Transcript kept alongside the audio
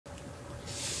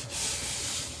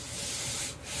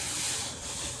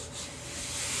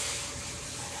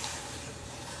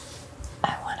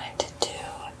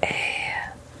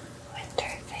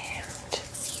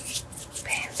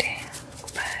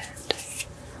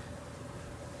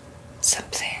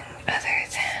something other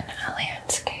than a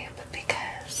landscape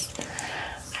because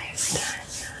I've done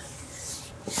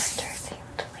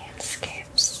winter-themed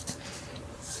landscapes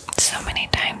so many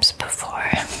times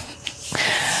before.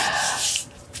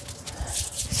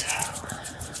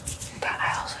 But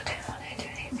I also didn't want to do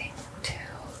anything too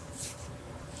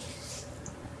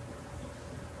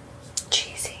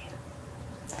cheesy.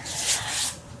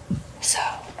 So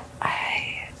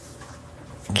I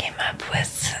came up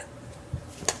with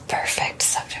the perfect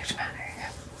subject matter.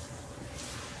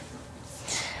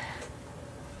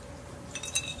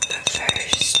 But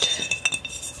first,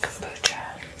 kombucha.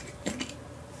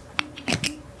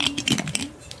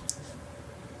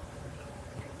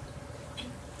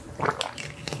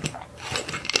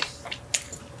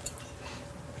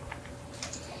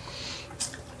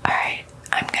 Alright,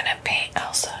 I'm gonna paint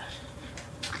Elsa.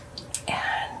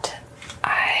 And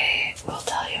I will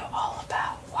tell you all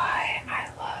about why I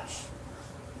love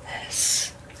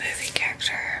this movie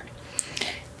character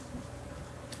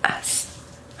as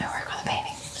I work on the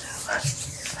painting. So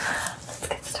let's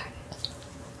get started.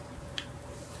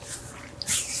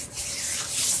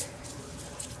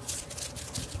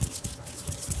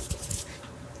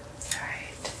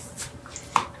 Alright.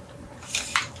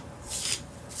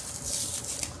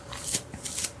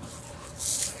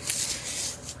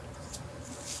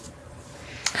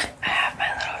 I have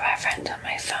my little reference on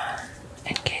my phone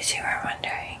in case you were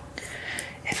wondering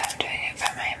if I'm doing it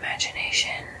from my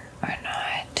imagination or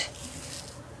not.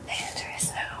 The answer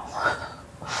is no.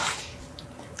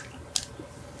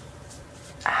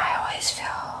 I always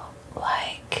feel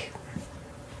like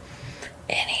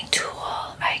any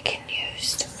tool I can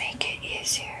use to make it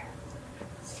easier,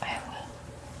 I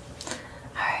will.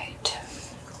 Alright.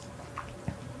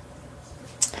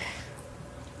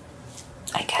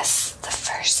 I guess the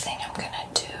first thing I'm gonna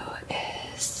do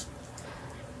is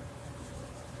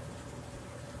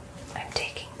I'm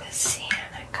taking the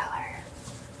sienna color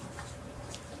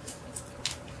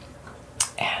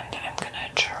and I'm gonna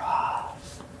draw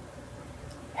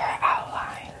her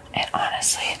outline. And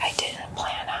honestly, I didn't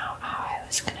plan out how I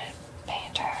was gonna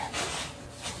paint her.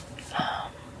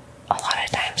 A lot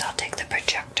of times I'll take the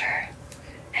projector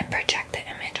and project the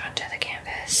image onto the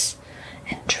canvas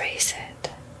and trace it.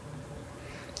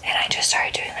 And I just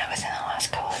started doing that within the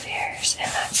last couple of years,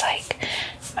 and that's like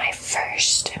my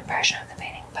first impression of the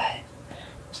painting. But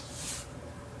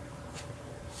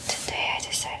today I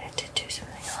decided to do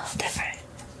something a little different.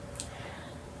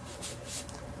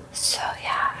 So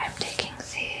yeah, I'm taking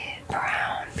the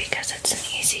brown because it's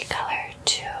an easy color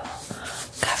to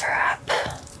cover up,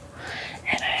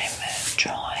 and I'm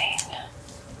drawing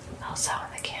Elsa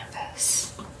on the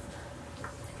canvas.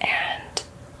 And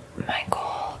my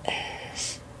goal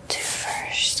is to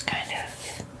first kind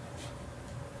of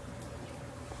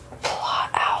plot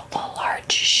out the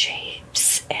large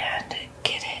shapes and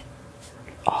get it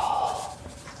all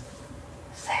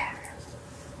there.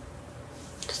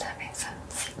 Does that make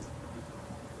sense?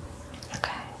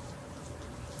 Okay.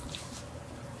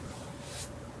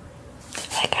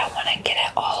 Like I want to get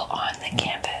it all on the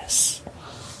canvas.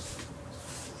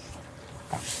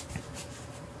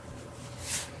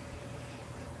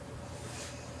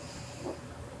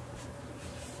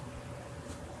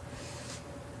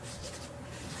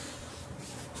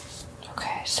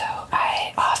 Okay, so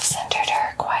I off-centered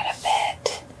her quite a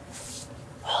bit.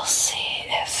 We'll see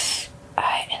if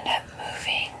I end up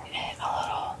moving it a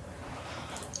little.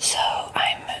 So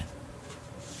I'm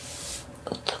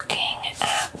looking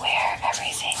at where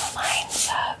everything lines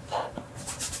up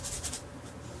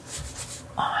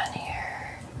on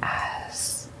here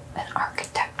as an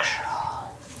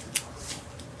architectural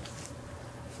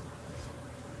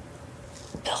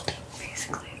building,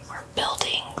 basically. We're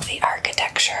building the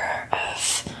architecture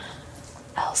of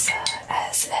Elsa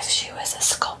as if she was a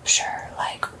sculpture.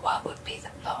 Like, what would be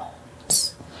the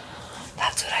bones?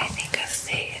 That's what I think of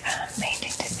the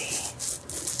painting to be.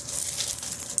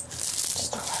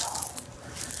 Just a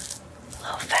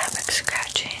little fabric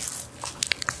scratching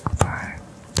for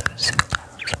those who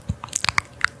love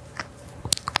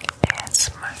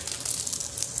ASMR.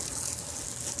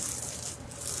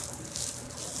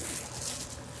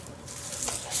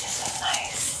 This is a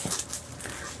nice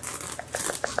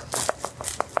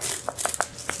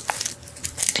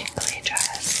tingly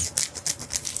dress.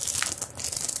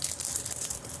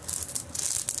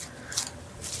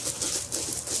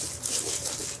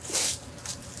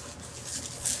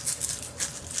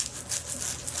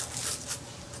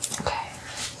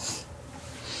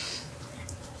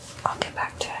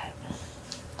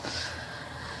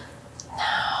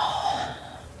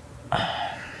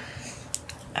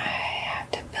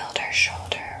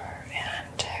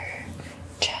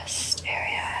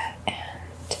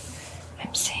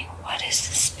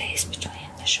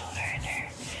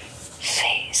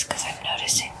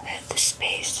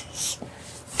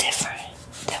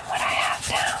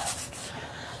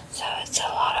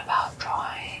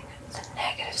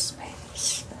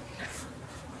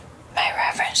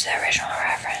 image, the original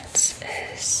reference,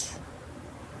 is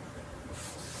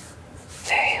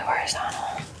very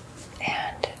horizontal,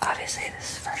 and obviously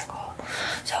this is vertical.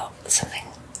 So something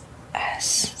as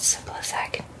simple as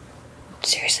that can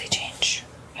seriously change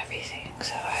everything.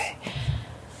 So I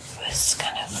was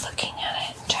kind of looking at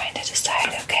it and trying to decide,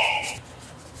 okay,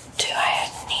 do I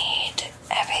need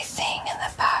everything in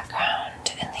the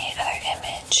background in the other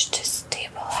image to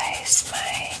stabilize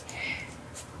my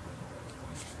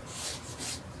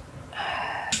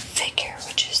figure,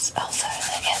 which is Elsa?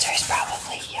 And the answer is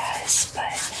probably yes,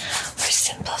 but we're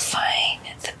simplifying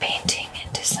the painting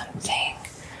into something.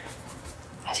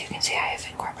 As you can see, I have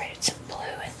incorporated some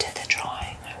blue into the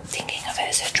drawing. I'm thinking of it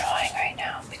as a drawing right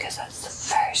now because that's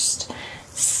the first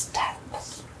step.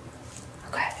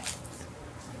 Okay.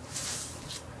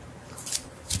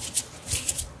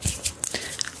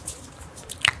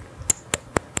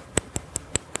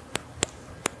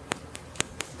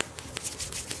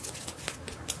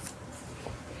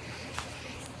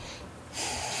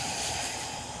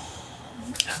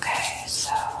 Okay,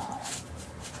 so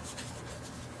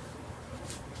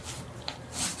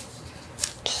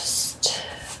just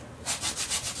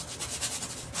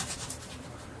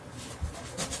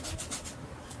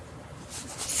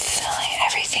filling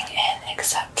everything in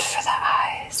except for the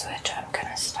eyes, which I'm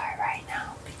gonna start right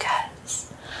now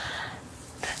because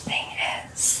the thing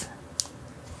is,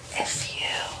 if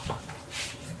you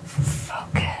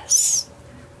focus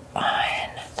on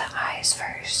the eyes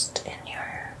first in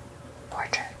your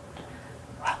portrait,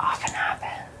 what often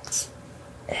happens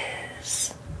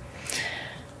is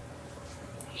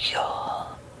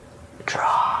you'll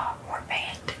draw or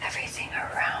paint everything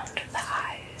around the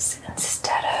eyes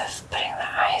instead of putting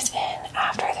the eyes in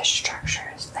after the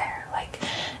structure is there. Like,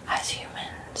 as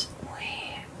humans,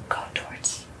 we go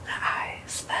towards the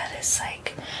eyes. That is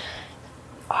like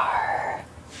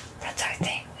that's our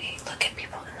thing. We look at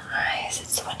people in the eyes.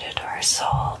 It's the window to our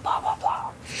soul, blah, blah,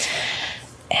 blah.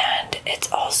 And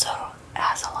it's also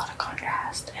has a lot of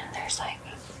contrast, and there's like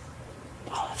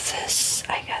all of this,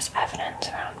 I guess, evidence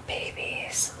around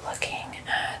babies looking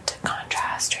at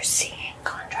contrast or seeing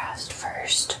contrast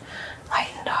first, light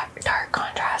and dark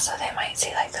contrast, so they might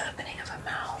see like the opening of a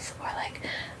mouth or like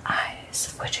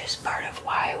eyes, which is part of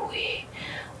why we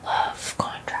love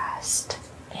contrast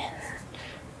in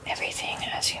everything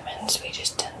as humans. We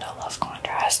just tend to love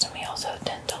contrast, and we also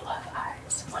tend to love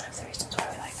eyes. One of the reasons why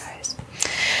we like eyes.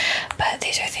 But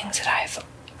these are things that I've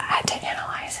had to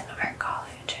analyze in art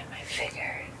college, and my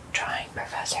figure drawing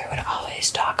professor would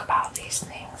always talk about these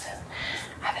things, and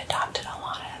I've adopted a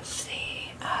lot of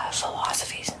the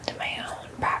philosophies into my own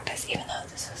practice. Even though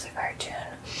this is a cartoon,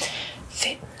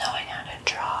 knowing how to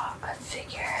draw a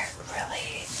figure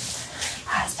really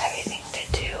has everything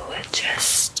to do with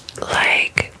just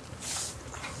like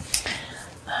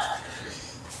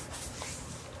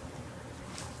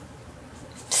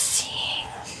seeing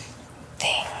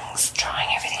things, drawing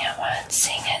everything at once,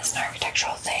 seeing it as an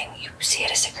architectural thing. You see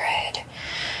it as a grid.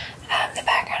 The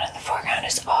background and the foreground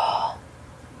is all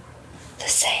the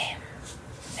same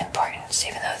importance,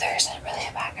 even though there isn't really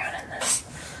a background in this.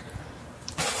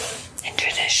 In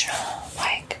traditional,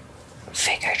 like,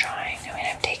 figure drawing, I mean,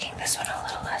 I'm taking this one a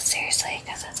little less seriously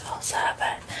because it's Elsa,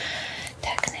 but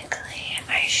technically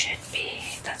I should be.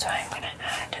 That's why I'm going to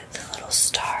add the little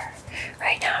star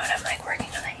right now, and I'm like working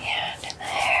on the hand and the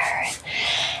hair, and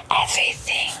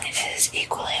everything is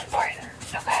equally important,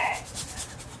 okay?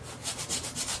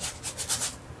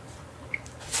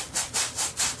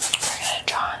 We're going to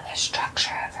draw on the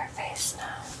structure of her face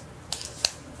now.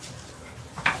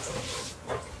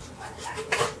 One sec.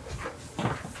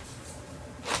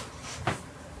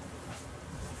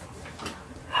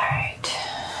 Alright.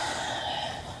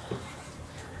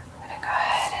 I'm going to go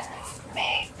ahead and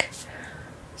make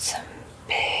some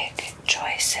big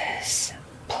choices,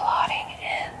 plotting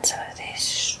in some of these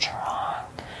strong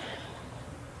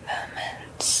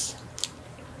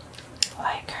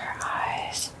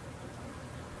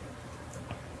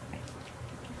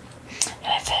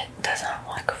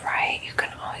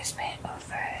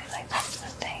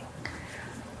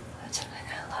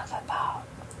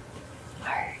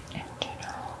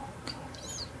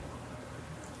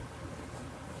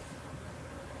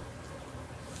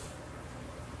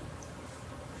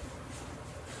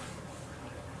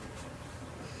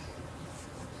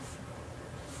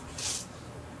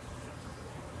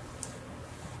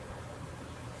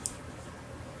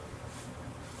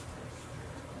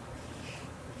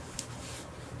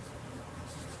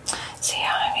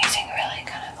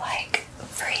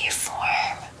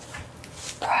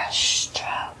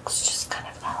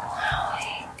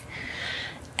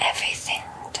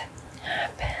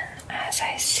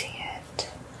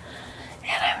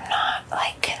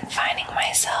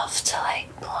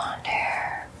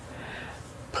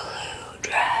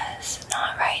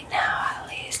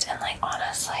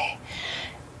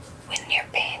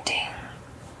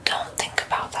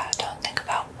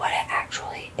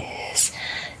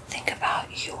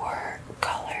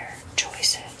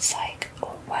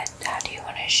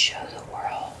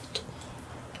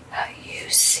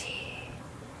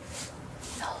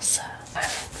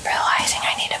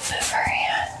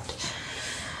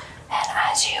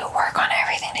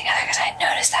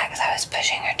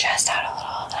pushing her chest out a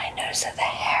little, and I noticed that the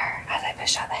hair, as I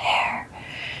pushed out the hair,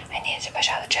 I needed to push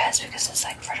out the chest because it's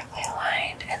like vertically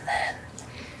aligned, and then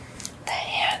the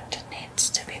hand needs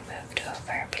to be moved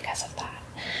over because of that.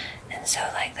 And so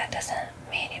like that doesn't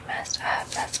mean you messed up.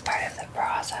 That's part of the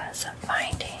process of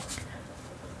finding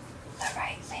the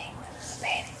right thing within the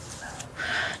painting. So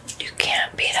you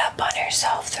can't beat up on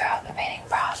yourself throughout the painting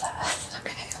process.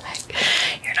 Okay,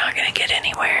 like you're not gonna get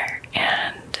anywhere,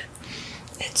 and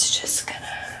it's just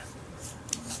gonna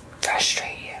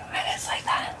frustrate you. And it's like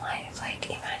that in life. Like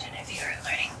imagine if you were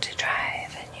learning to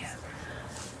drive and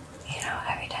you know,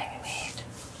 every time you made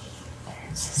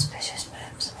a suspicious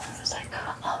move, someone was like,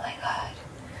 oh my god.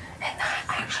 And that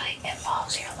actually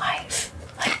involves your life.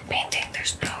 Like painting,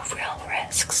 there's no real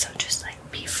risk, so just like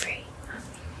be free.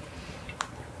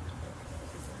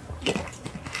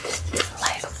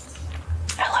 Like,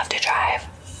 I love to drive.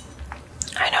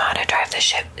 I know how to drive the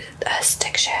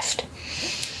stick shift.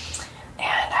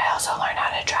 And I also learned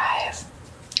how to drive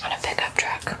on a pickup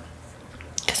truck.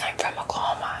 Because I'm from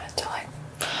Oklahoma, so like,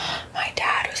 my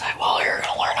dad was like, well, you're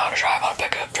gonna learn how to drive on a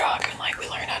pickup truck, and like we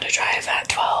learned how to drive at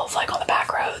 12, like on the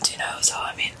back roads, you know. So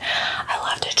I mean, I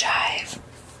love to drive.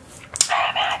 I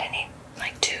haven't had any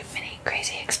like too many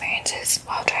crazy experiences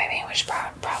while driving, which is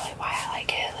probably why I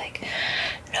like it. Like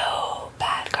no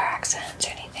bad car accidents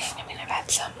or anything. I mean, I've had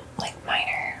some like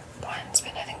minor ones,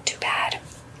 but nothing too bad.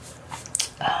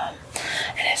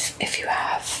 And if you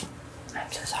have,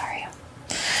 I'm so sorry.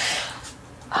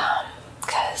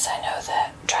 Because I know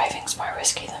that driving's more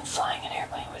risky than flying an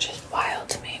airplane, which is wild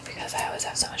to me because I always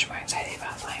have so much more anxiety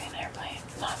about flying an airplane.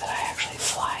 Not that I actually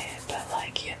fly it, but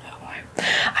like, you know,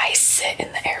 I sit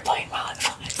in the airplane while it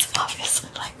flies, obviously.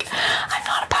 Like, I'm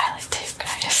not a pilot too, can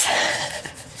I just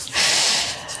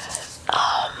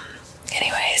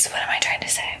anyways, what am I trying to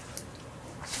say?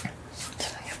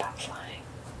 Something about flying.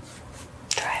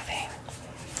 Driving.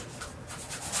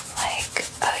 Like,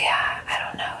 oh yeah, I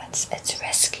don't know, it's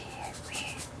risky.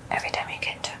 Every time you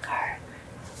get into a car,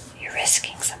 you're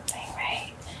risking something,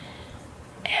 right?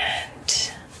 And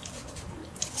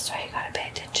that's why you gotta pay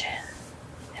attention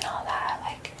and all that.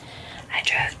 Like, I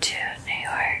drove to New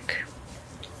York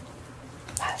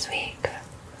last week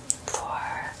for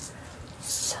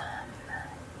some,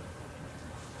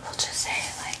 we'll just say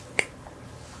like,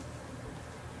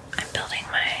 I'm building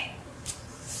my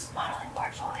modeling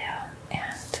portfolio,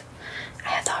 and I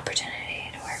had the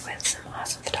opportunity to work with some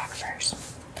awesome photographers.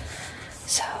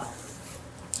 So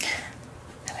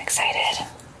I'm excited,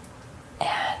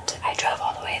 and I drove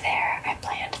all the way there. I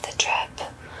planned the trip.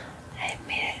 I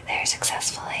made it there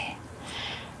successfully.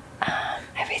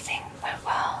 Everything went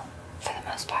well for the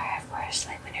most part. Of course,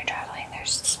 like when you're traveling,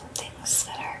 there's some things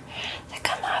that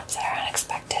come up that are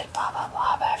unexpected, blah blah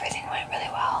blah. But everything went really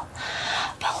well.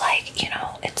 But like, you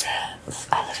know,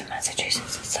 I live in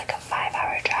Massachusetts. It's like a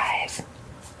 5-hour drive.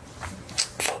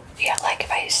 Yeah, like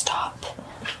if I stop,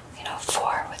 you know,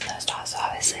 4 with no stops. So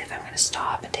obviously if I'm going to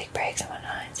stop and take breaks and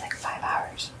whatnot, it's like 5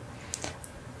 hours.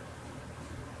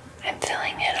 I'm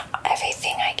filling in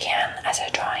everything I can as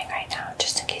a drawing right now,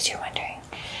 just in case you're wondering.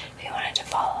 If you wanted to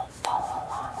follow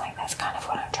along, like that's kind of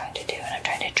what I'm trying to do. And I'm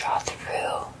trying to draw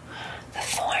through the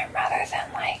form rather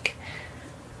than like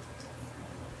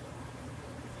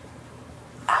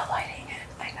outlining it.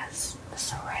 I guess that's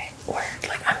the right word.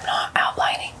 Like I'm not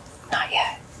outlining, not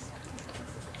yet.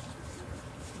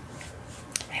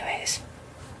 Anyways,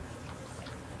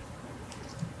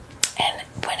 and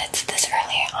when it's this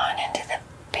early on into the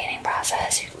painting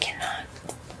process, you cannot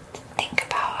think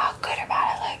about how good or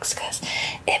bad it looks, because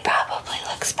it probably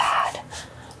looks bad,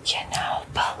 you know,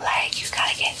 but like you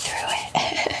gotta get through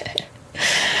it.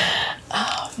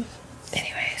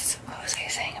 Anyways, what was I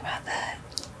saying about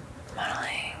the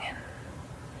modeling and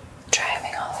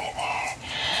driving all the way there?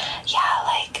 Yeah,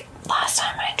 like last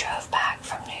time I drove back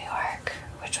from New York,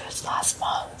 which was last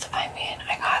month, I mean,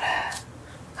 I got a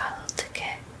little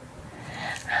ticket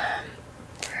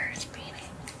for speeding,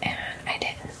 and I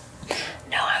didn't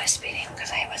know I was speeding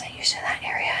because I wasn't used to that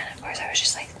area, and of course I was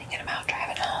just like thinking about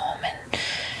driving home, and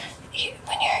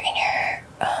when you're in your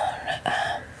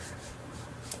own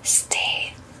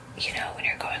state, you know, when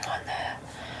you're going on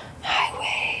the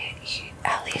highway,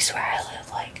 at least where I live,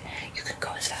 like, you can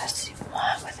go as fast as you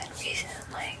want within reason,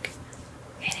 like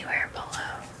anywhere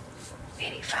below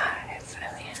 85.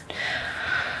 I mean,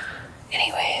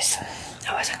 anyways,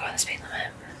 I wasn't going the speed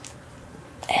limit,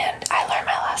 and I learned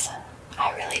my lesson.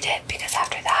 I really did, because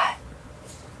after that,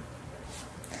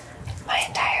 my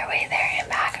entire way there and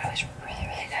back, I was really,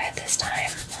 really good this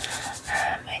time.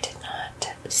 I did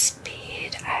not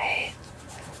speed. I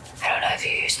don't know if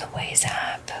you use the Waze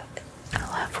app. I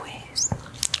love Waze.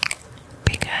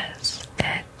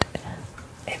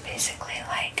 basically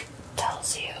like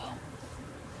tells you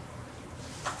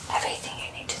everything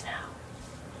you need to know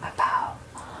about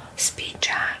speed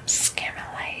traps, camera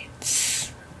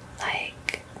lights,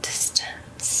 like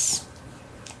distance,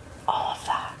 all of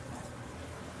that.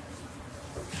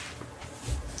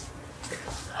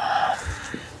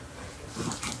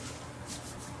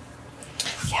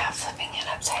 Yeah, flipping it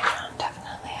upside down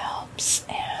definitely helps,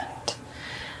 and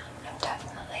I'm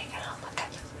definitely gonna look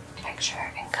at the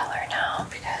picture in color now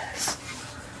because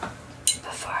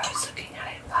before I was looking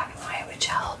at it in black and white, which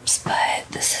helps, but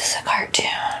this is a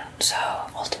cartoon, so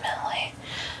ultimately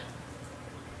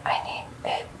I need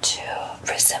it to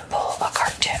resemble a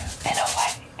cartoon in a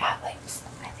way, at least.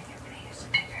 I think I'm gonna use a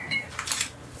bigger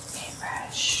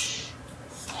paintbrush.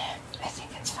 Yeah, I think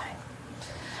it's fine.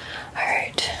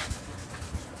 Alright.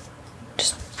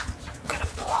 Just gonna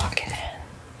block it in.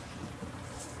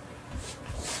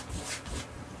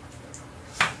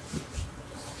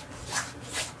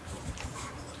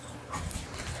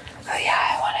 Oh yeah,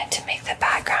 I wanted to make the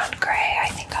background gray. I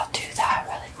think I'll do that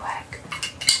really quick.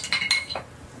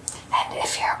 And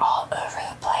if you're all over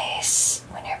the place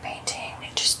when you're painting,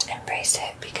 just embrace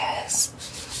it, because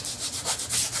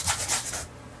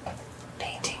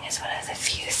painting is one of the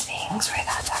few things where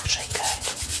that's actually good.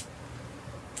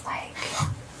 Like,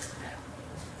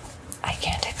 I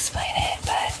can't explain it,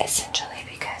 but essentially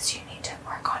because you need to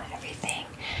work on everything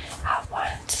at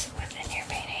once within your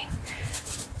painting,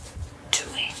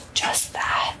 doing just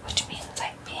that, which means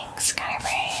like being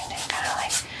scatterbrained and kind of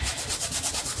like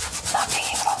not being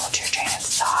able to hold your train of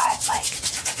thought. Like,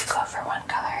 if you go for one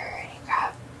color and you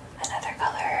grab another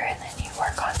color and then you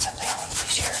work on something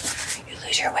and you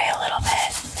lose your way a little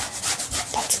bit,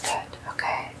 that's good,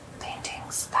 okay?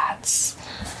 Paintings, that's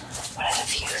one of the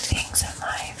few things in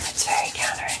life. It's very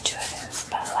counterintuitive,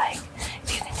 but like,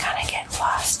 if you can kind of get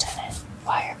lost in it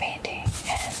while you're painting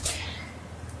and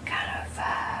kind of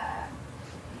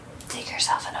dig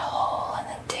yourself in a hole and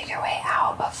then dig your way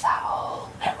out of that hole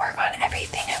and work on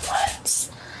everything at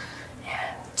once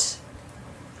and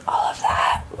all of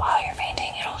that while you're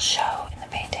painting, it'll show in the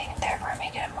painting, therefore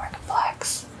making it more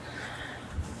complex,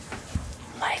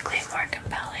 likely more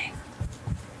compelling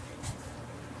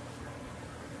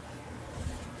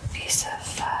piece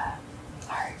of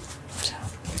art. So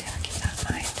yeah, keep that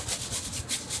in mind.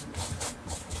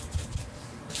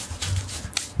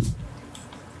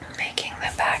 Making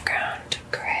the background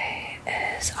gray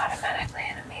is automatically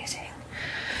an amazing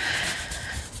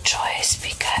choice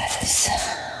because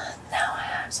now I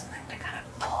have something to kind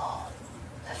of pull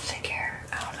the figure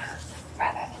out of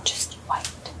rather than just white.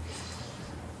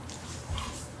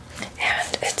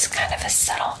 And it's kind of a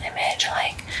subtle image,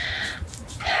 like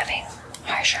having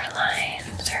harsher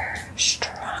lines or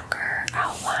stronger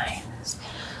outlines,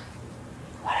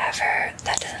 whatever.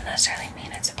 That doesn't necessarily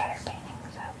mean it's a better painting.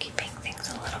 So keeping things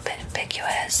a little bit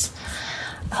ambiguous,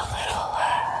 a little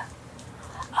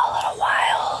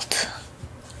wild.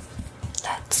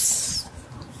 That's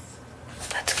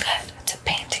good. It's a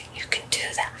painting. You can do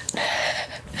that.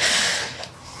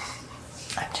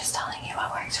 I'm just telling you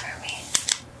what works for me.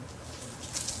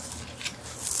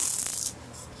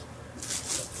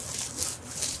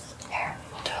 Here,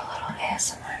 we'll do a little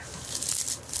ASMR.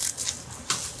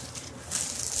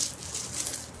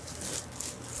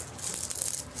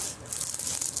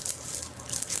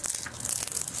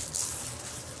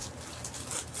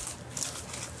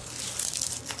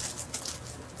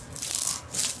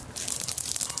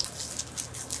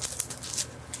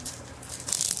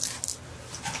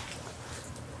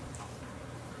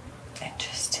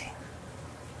 Interesting.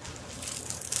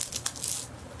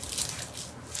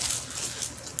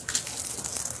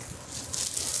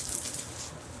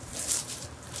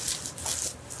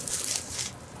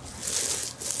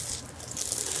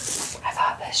 I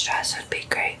thought this dress would be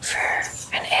great for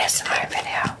an ASMR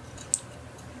video.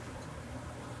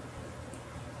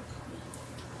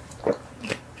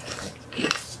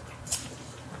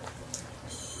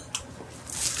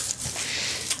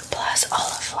 Plus,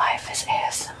 all of life is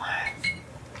ASMR.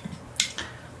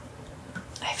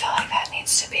 I feel like that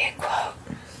needs to be a quote.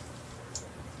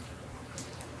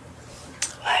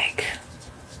 Like,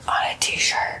 on a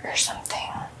t-shirt or something.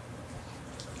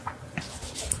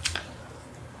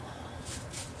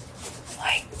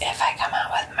 Like, if I come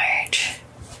out with merch,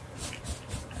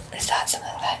 is that something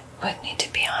that would need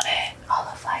to be on it? All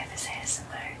of life is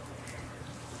ASMR.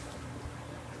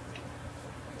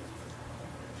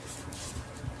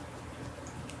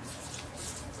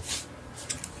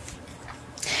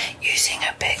 Using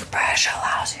a big brush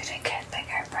allows you to get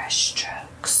bigger brush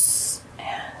strokes,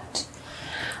 and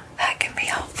that can be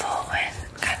helpful when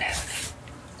kind of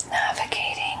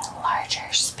navigating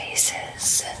larger spaces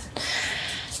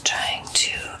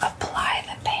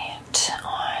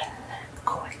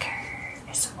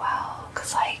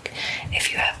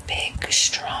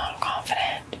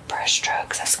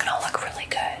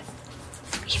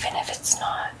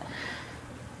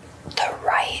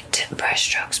brush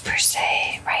strokes per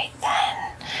se right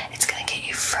then. It's going to get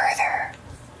you further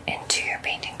into your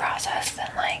painting process than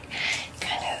like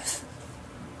kind of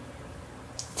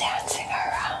dancing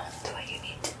around what you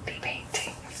need to be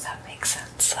painting, if that makes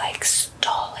sense. Like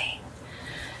stalling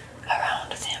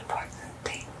around the important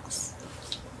things.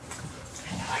 I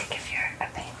feel like if you're a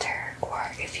painter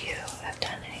or if you have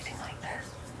done anything like this,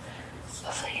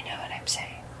 hopefully you know what I'm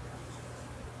saying.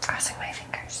 Crossing my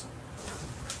fingers.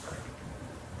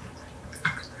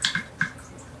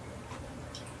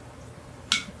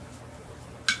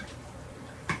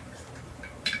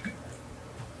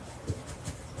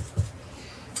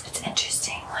 It's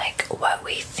interesting, like, what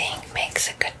we think makes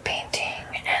a good painting,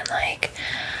 and like,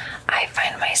 I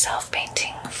find myself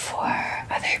painting for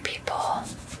other people,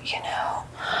 you know,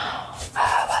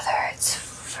 whether it's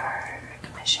for a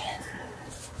commission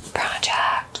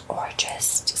project or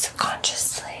just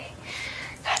subconsciously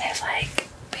kind of like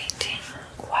painting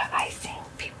what I think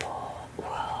people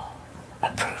will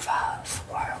approve of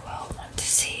or will want to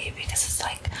see, because it's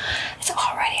like, it's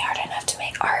already hard enough to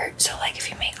make art. So like, if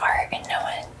you make art and no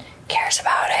one cares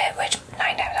about it, which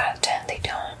 9 times out of 10 they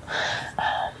don't,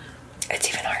 it's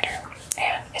even harder.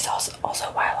 And it's also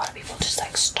why a lot of people just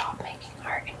like stop making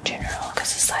art in general,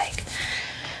 because it's like,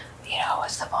 you know,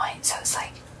 what's the point? So it's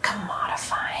like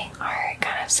commodifying art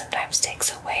kind of sometimes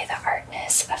takes away the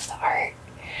artness of the art,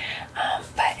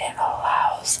 but it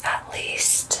allows at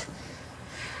least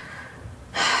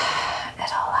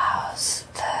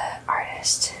the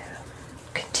artist to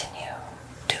continue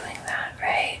doing that,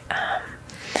 right?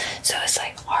 So it's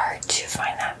like hard to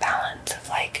find that balance of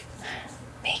like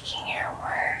making your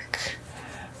work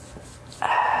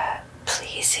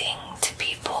pleasing to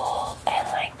people and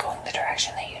like going the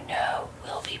direction that you know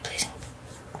will be pleasing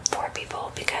for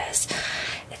people, because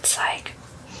it's like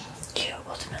you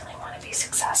ultimately want to be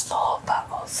successful but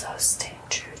also staying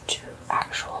true to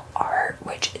actual art,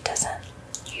 which it doesn't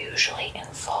usually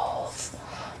involve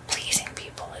pleasing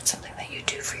people. It's something that you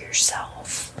do for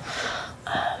yourself.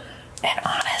 And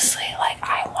honestly, like,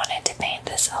 I wanted to paint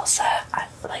this Elsa. I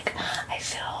feel like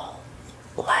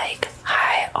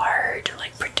high art,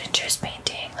 like pretentious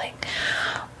painting, like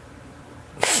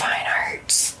fine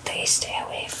arts, they stay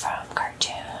away from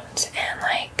cartoons and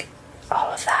like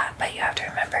all of that. But you have to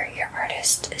remember, your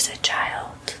artist is a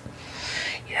child.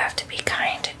 You have to be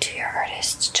kind to your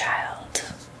artist's child.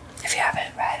 If you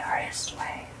haven't read Artist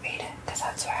Way, read it, because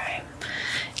that's where I'm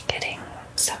getting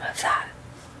some of that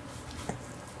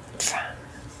from.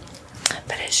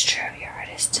 But it's true, your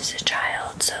artist is a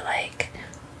child, so like,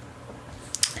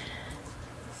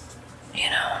 you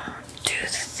know, do the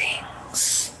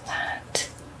things that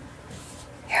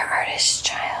your artist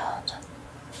child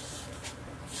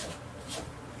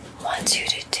wants you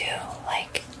to do.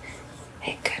 Like,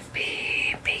 it could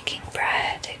be baking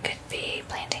bread, it could be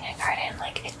planting a garden.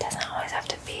 Like, it doesn't always have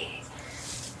to be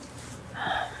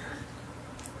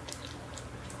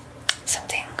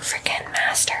something freaking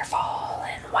masterful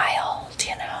and wild,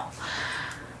 you know?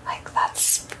 Like,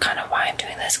 that's kind of why I'm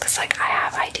doing this, because like, I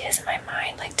have ideas in my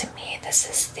mind. Like, to me, this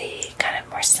is the kind of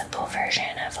more simple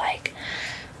version of like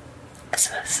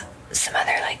some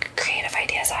other like creative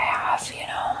ideas I have, you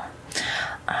know?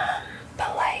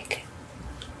 But like,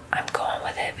 I'm going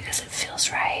with it because it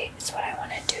feels right. It's what I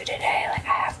want to do today. Like,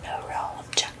 I have no real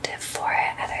objective for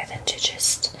it other than to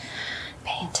just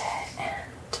paint it,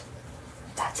 and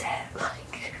that's it.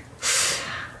 Like,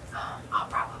 I'll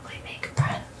probably make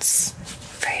prints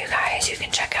for you guys. You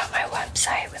can check out my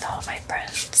website with all my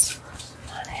prints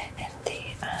on it in the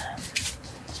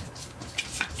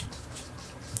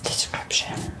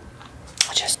description.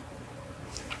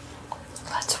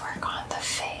 Let's work on the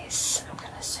face. I'm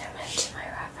gonna zoom into my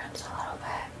reference a little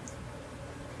bit.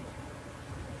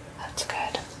 That's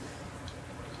good.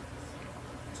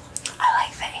 I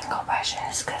like the angle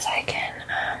brushes because I can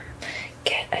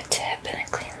get a tip and a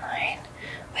clean line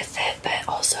with it, but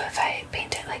also if I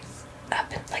paint it like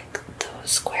up in like the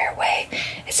square way,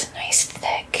 it's a nice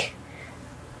thick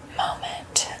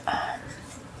moment.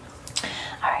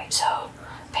 Alright, so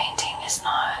painting is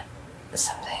not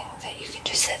something that you can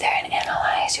just sit there and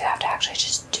analyze. You have to actually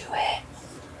just do it,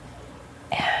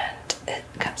 and it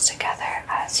comes together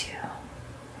as you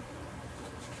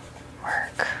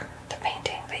work the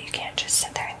painting, but you can't just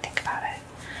sit there and think about it.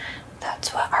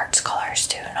 That's what art scholars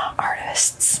do, not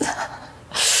artists.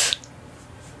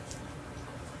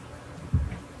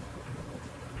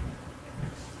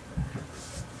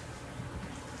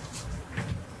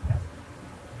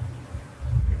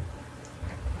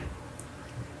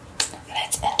 And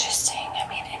it's interesting. I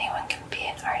mean, anyone can be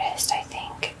an artist, I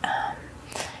think.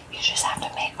 You just have to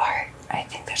make art. I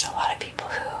think there's a lot of people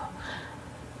who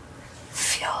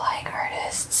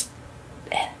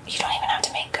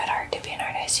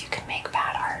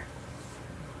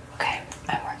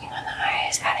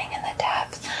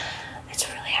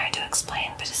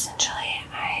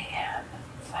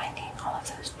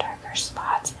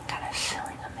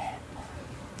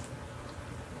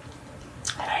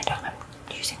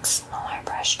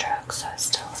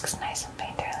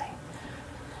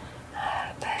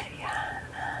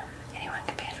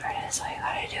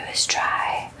is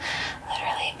try,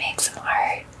 literally make some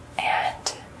art.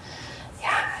 And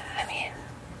yeah, I mean,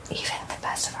 even the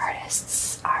best of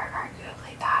artists are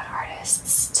arguably bad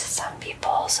artists to some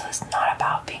people, so it's not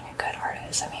about being a good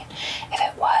artist. I mean, if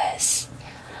it was,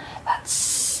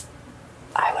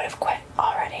 I would have quit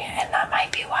already, and that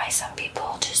might be why some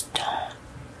people just don't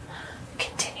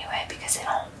continue it, because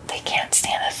they can't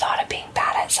stand the thought of being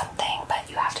bad at something. But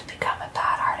you have to become a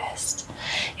bad artist.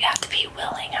 You have to be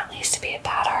willing at least to be a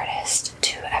bad artist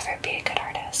to ever be a good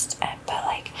artist. But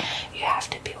like, you have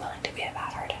to be willing to be a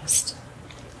bad artist.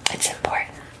 It's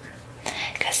important,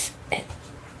 because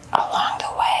along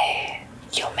the way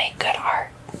you'll make good art,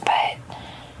 but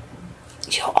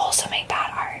you'll also make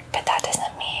bad art. But that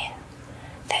doesn't mean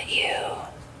that you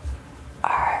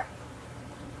are,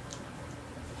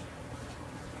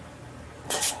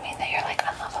 doesn't mean that you're like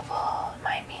unlovable. It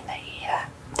might mean that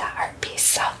that art piece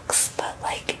sucks, but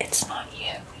like, it's not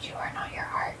you. You are not your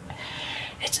art.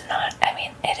 It's not, I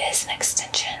mean, it is an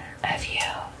extension of you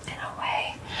in a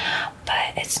way,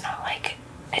 but it's not like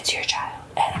it's your child.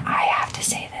 And I have to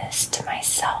say this to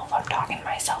myself. I'm talking to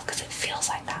myself because it feels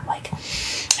like that. Like,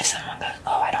 if someone goes,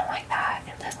 oh, I don't like that,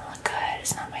 it doesn't look good,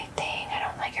 it's not my thing, I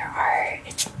don't like your art,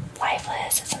 it's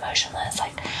lifeless, it's emotionless,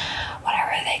 like,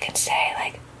 whatever they could say,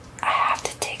 like, I have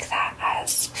to take that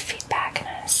as feedback and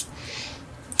as,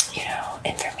 you know,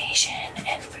 information,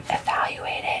 and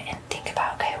evaluate it and think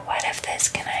about, okay, what of this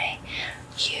can I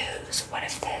use? What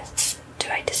of this do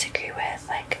I disagree with?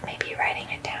 Like, maybe writing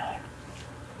it down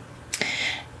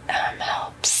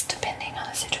helps depending on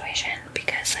the situation,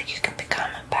 because like, you can become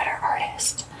a better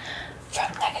artist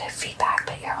from negative feedback,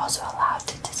 but you're also allowed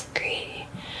to disagree.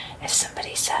 If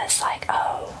somebody says like,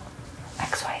 oh,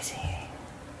 XYZ,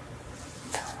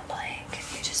 fill in the blank,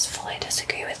 if you just fully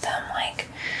disagree with them, like,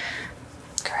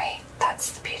 great,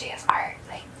 that's the beauty of art.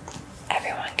 Like,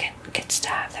 everyone gets to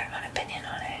have their own opinion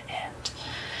on it, and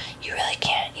you really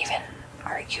can't even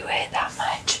argue it that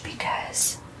much,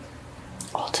 because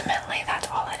ultimately that's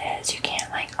all it is. You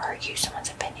can't like argue someone's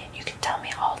opinion. You can tell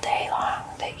me all day long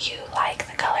that you like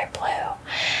the color blue,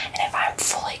 and if I'm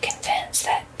fully convinced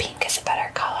that pink is a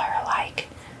better color, like,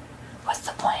 what's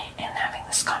the point in having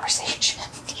this conversation?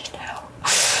 You know?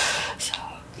 So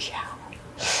yeah.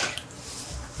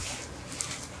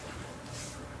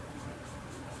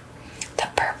 The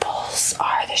purples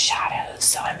are the shadows,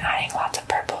 so I'm adding lots of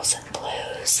purples and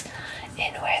blues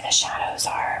in where the shadows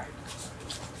are.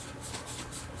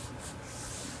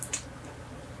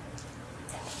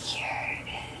 And here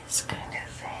is kind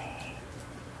of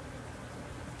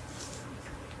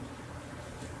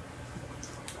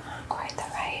not quite the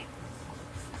right.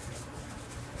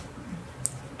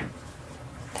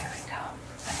 There we go.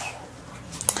 I mean,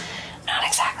 not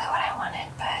exactly what I wanted,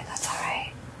 but that's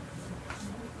alright.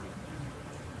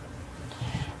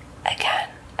 Again,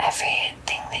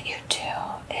 everything that you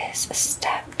do is a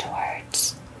step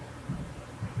towards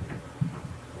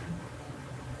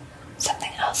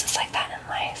something else. It's like that in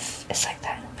life. It's like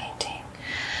that in painting.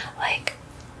 Like,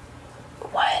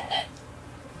 one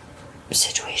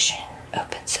situation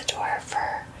opens the door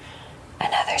for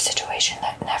another situation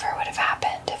that never would have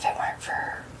happened if it weren't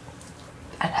for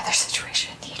another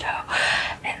situation, you know?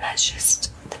 And that's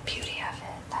just the beauty of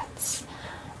it. That's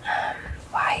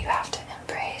why you have to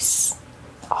embrace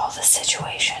all the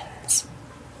situations.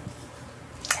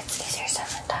 It's easier said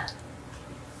than done.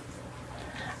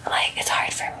 Like, it's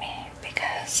hard for me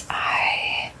because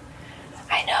I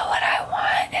know what I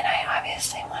want, and I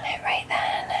obviously want it right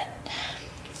then, and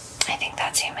I think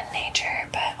that's human nature.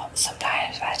 But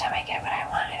sometimes by the time I get what I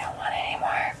want, I don't want it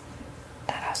anymore.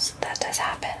 That does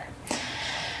happen.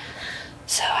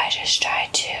 So I just try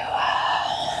to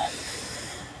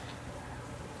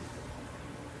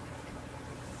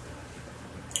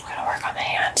I'm gonna work on the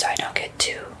hand so I don't get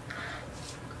too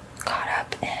caught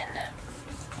up in.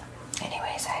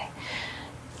 Anyways, I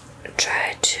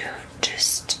try to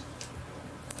just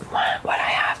want what I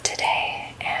have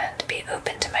today and be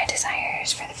open to my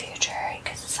desires for the future,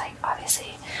 because it's like,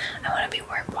 obviously I want to be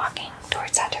walking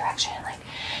towards that direction, like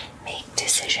make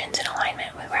decisions in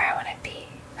alignment with where I want to be,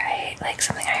 right? Like,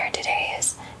 something I heard today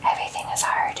is everything is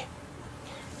hard.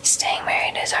 Staying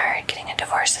married is hard, getting a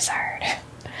divorce is hard.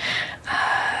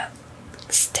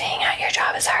 Staying at your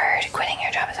job is hard, quitting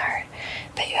your job is hard,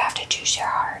 but you have to choose your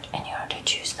heart, and you have to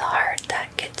choose the heart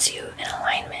that gets you in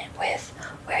alignment with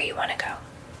where you want to go.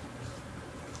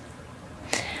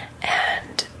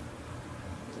 And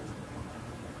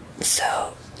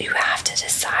so you have to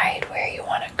decide where you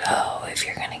want to go if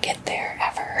you're going to get there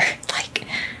ever. Like,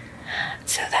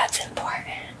 so that's important.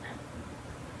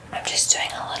 I'm just doing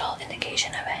a little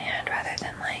indication of a hand rather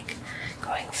than like going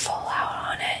going full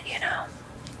out on it, you know?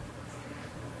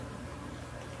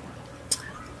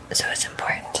 So it's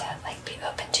important to like be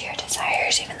open to your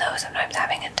desires, even though sometimes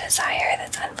having a desire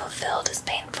that's unfulfilled is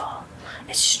painful.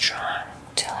 It's strong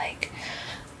to like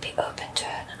be open to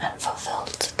an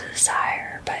unfulfilled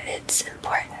desire, but it's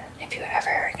important if you ever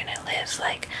are gonna live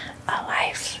like a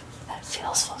life that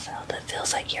feels fulfilled, that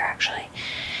feels like you're actually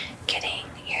getting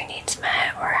your needs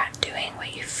met or doing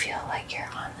what you feel like you're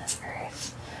on this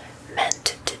earth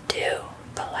meant to do,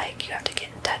 but like you have to get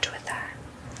in touch with that.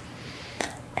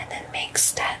 And then make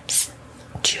steps.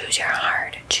 Choose your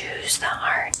heart. Choose the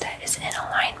heart that is in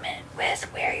alignment with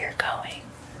where you're going.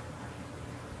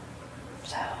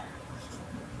 So,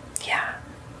 yeah.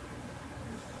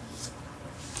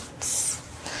 It's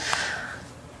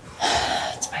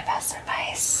my best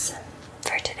advice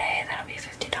for today. That'll be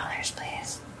 $50,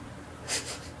 please.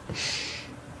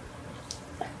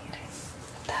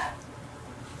 That.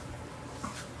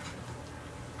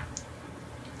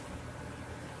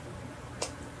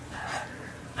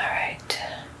 Alright.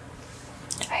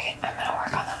 I'm gonna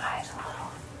work on the eyes a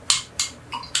little.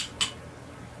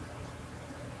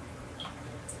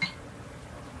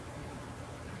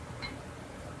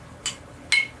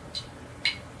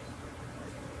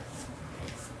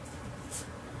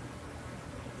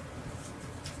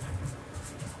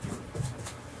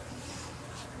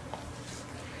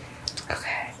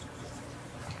 Okay.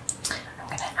 I'm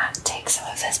gonna take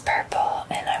some of this purple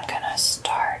and I'm gonna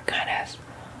start kind of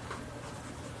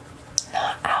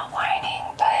not outlining,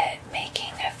 but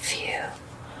making a few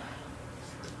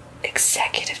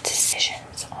executive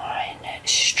decisions on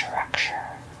structure.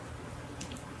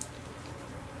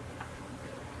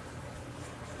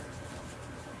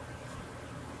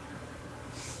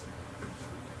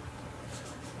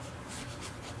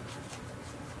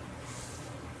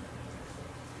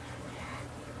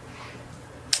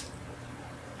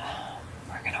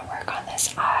 We're going to work on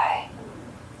this eye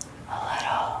a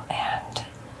little and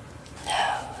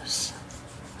nose.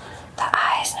 The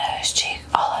eyes, nose, cheek,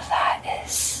 all of that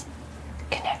is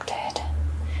connected.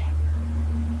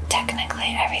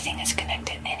 Technically, everything is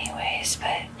connected anyways,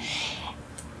 but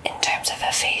in terms of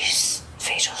a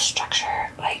facial structure,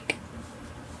 like,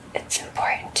 it's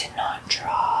important to not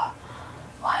draw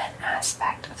one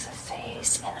aspect of the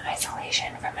face in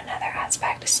isolation from another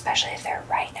aspect, especially if they're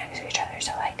right next to each other.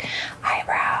 So like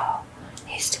eyebrow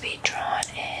needs to be drawn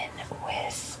in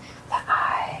with the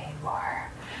eye,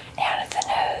 and the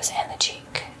nose and the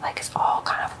cheek. Like it's all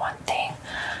kind of one thing,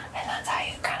 and that's how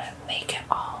you kind of make it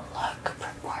all look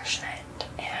proportionate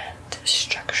and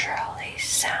structurally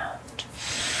sound.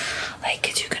 Like,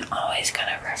 'cause you can always kind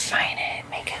of refine it,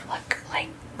 make it look like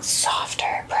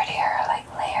softer, prettier, like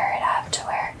layer it up to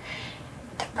where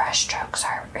the brush strokes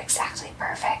are exactly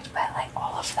perfect, but like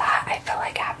all of that I feel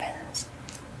like happens.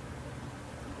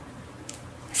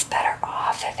 It's better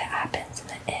off if it happens in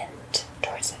the end,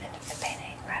 towards the end of the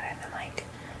painting, rather than like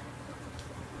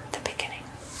the beginning.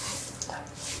 So.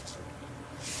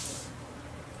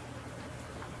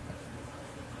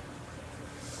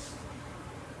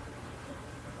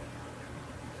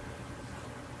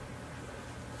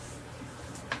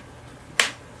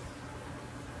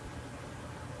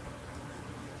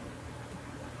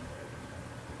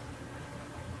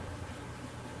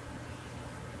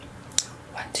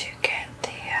 Once you get the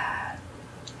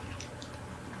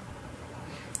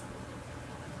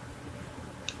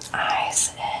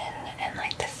eyes in and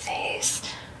like the face,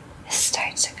 it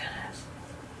starts to kind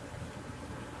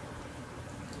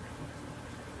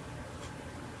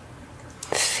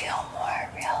of feel more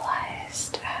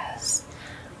realized as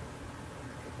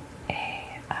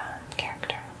a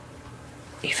character.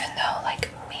 Even though, like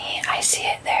me, I see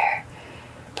it there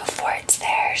before it's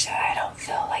there, so I don't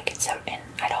feel like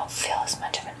I don't feel as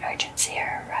much of an urgency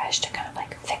or a rush to kind of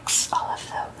like fix all of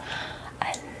the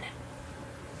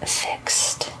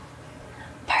unfixed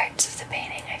parts of the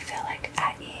painting. I feel like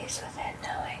at ease with it,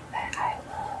 knowing that I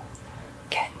will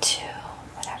get to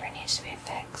whatever needs to be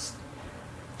fixed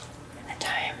in the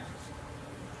time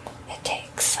it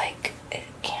takes. Like, it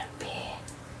can't be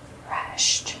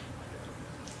rushed.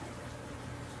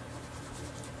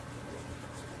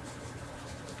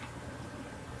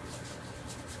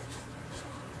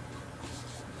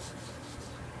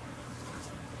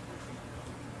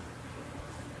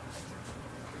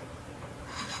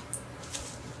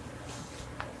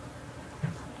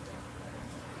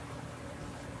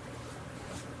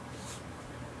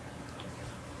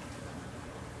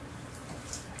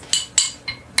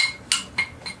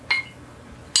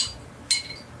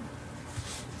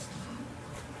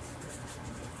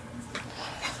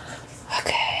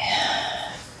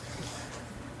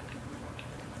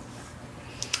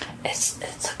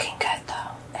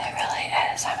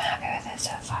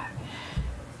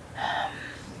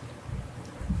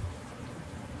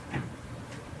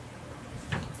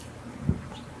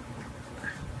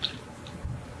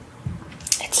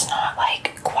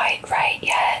 quite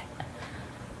yet,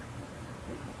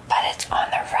 but it's on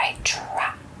the right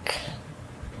track.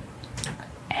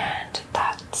 And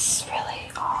that's really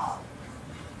all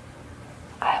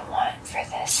I want for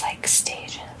this like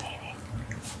stage in the painting.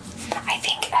 I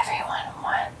think everyone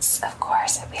wants, of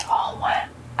course, we all want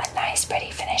a nice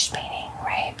pretty finished painting,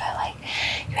 right? But like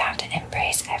you have to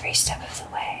embrace every step of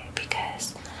the way,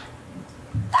 because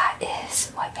that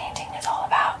is what painting is all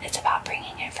about. It's about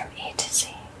bringing it from A to Z.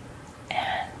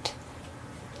 And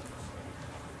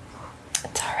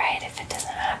it's alright if it doesn't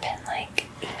happen like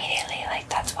immediately. Like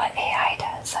that's what AI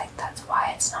does. Like that's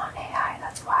why it's not AI.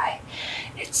 That's why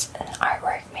it's an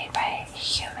artwork made by a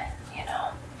human, you know?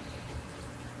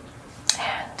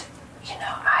 And, you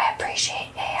know, I appreciate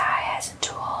AI as a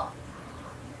tool.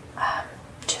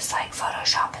 Just like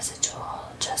Photoshop is a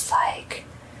tool. Just like,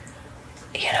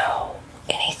 you know,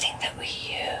 anything that we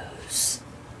use.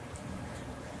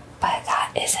 But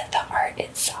that isn't the art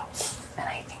itself. And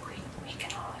I think we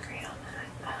can all agree on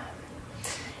that.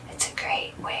 It's a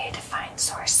great way to find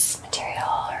source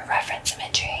material or reference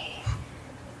imagery.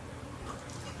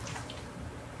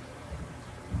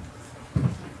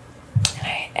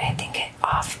 And I think it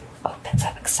opens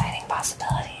up exciting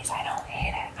possibilities. I don't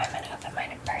hate it. I'm an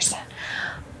open-minded person.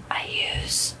 I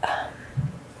use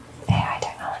AI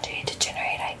technology to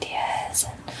generate ideas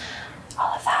and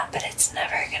all of that, but it's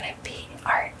never going to be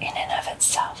art in and of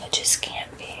itself. It just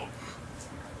can't be.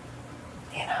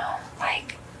 You know,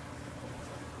 like,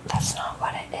 that's not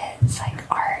what it is. Like,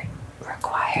 art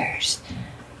requires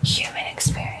human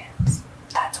experience.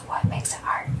 That's what makes it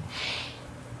art.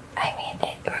 I mean,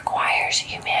 it requires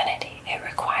humanity. It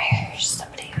requires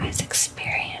somebody who has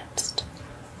experienced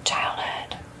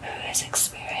childhood, who has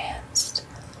experienced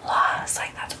loss.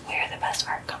 Like, that's where the best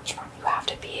art comes from. You have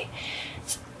to be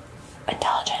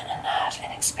intelligent enough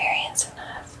and experienced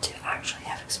enough to actually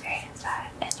have experienced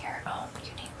that, and your own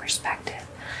unique perspective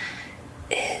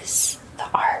is the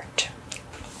art.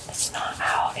 It's not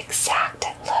how exact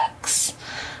it looks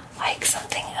like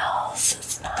something else.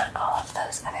 It's not all of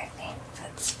those other things.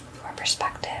 It's your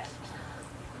perspective.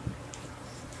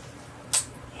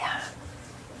 Yeah.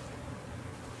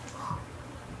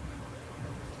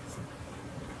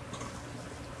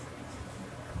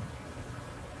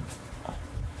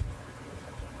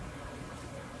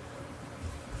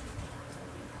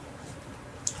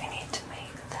 I need to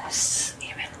make this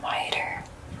even wider.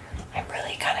 I'm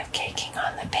really kind of caking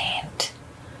on the paint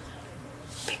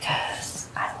because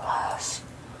I love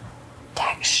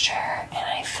texture, and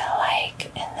I feel like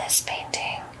in this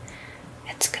painting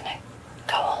it's gonna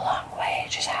go a long way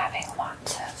just having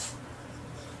lots of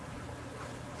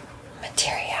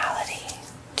materiality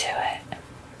to it.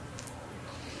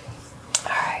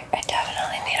 Alright, I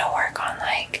definitely need to work on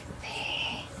like the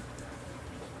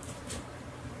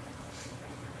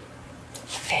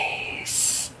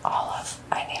face,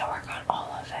 I need to work on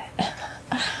all of it.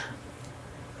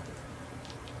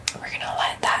 We're gonna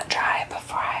let that dry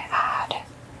before I add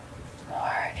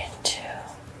more into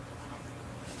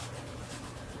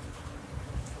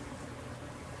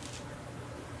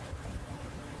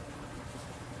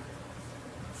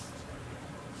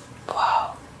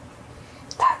whoa,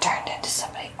 that turned into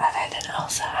somebody other than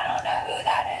Elsa. I don't know who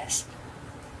that is.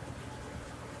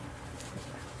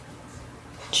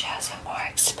 She has a more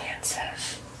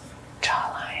expansive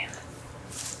jawline.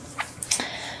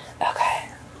 Okay,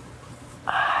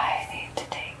 I need to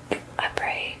take a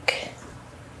break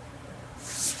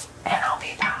and I'll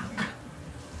be back.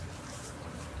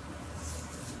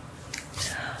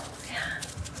 So, yeah.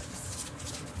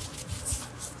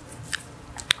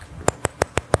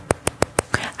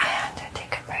 I had to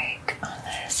take a break on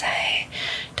this. I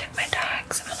took my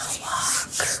dogs on a walk,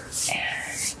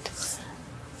 and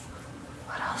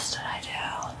what else did I do?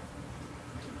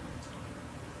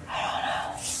 I don't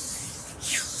know.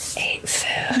 Ate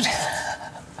food.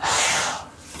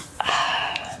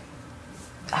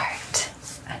 Art.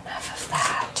 Enough of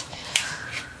that.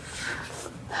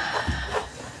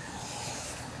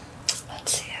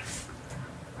 Let's see if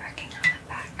working on the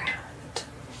background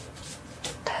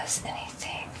does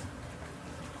anything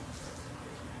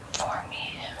for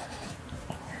me.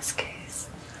 In this case,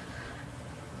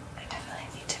 I definitely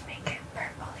need to make it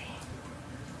purpley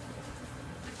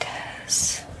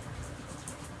because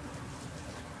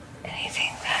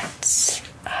anything that's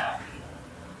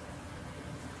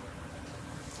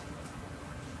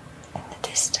in the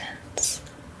distance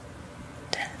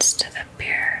tends to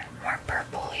appear more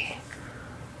purpley,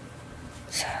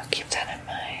 so keep that in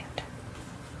mind.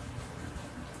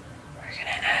 We're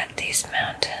gonna add these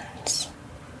mountains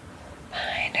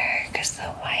behind her because the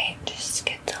white just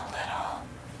gets a little,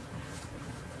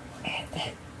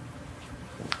 it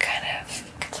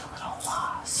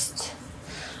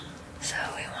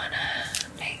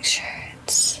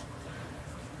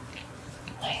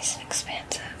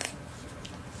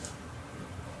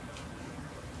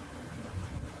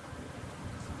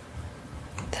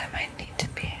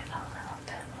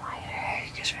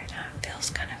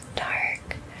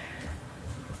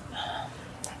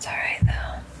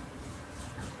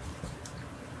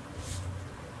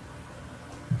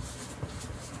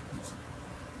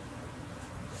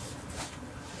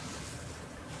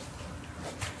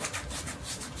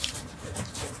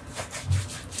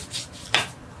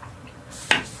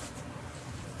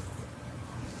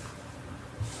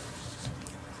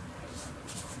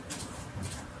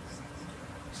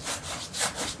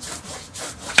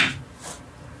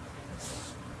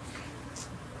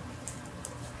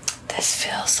This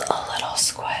feels a little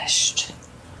squished.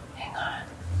 Hang on.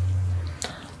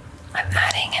 I'm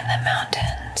adding in the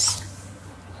mountains.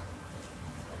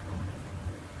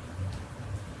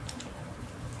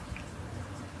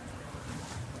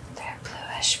 They're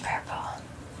bluish purple,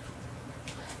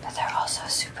 but they're also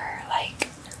super like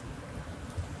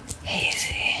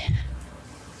hazy.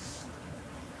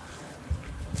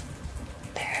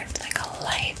 They're like a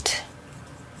light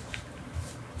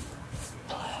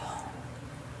blue.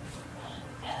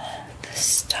 And then the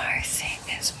star thing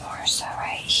is more so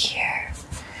right here.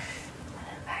 And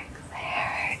then back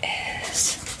there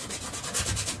is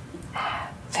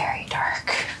very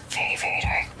dark. Very, very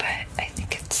dark, but I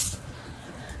think it's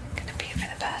gonna be for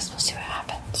the best. We'll see what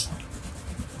happens.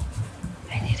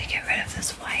 I need to get rid of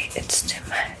this white. It's too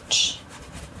much.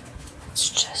 It's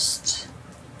just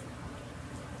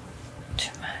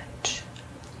too much.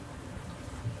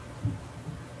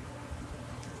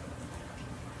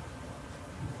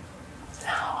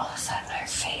 Now all of a sudden our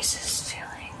face is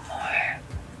feeling more,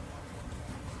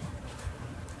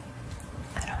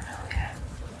 I don't know yet.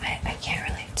 I can't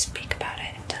really speak about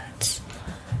it until it's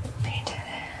painted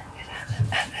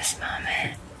in. At this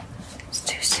moment, it's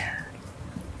too soon.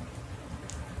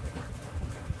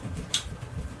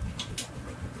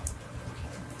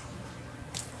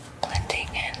 Blending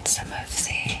in some of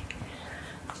the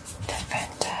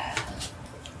different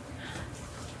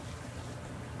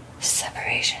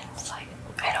separations. Like,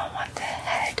 I don't want the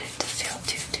head to feel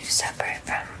too separate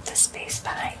from the space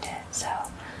behind it, so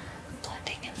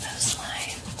blending in those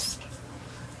lines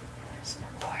is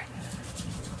important.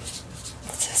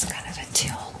 This is kind of a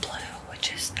teal blue,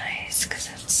 which is nice because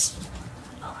it's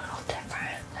a little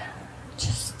different than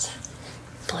just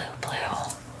blue.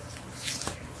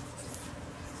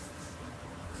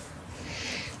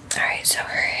 Alright, so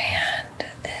her hand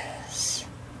is,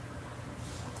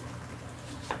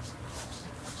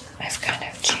 I've kind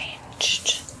of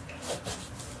changed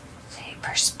the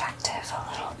perspective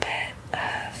a little bit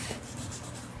of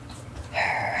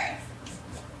her.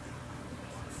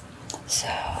 So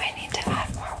I need to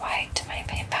add more white to my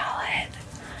paint palette.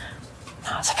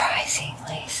 Not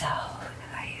surprisingly so.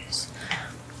 I use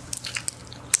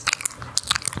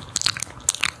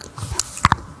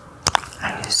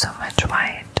so much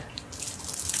white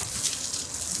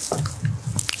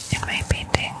in my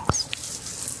paintings.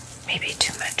 Maybe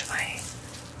too much white.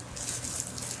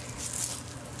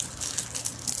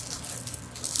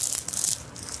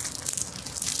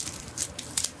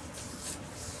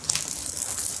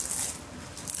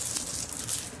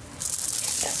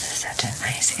 This is such a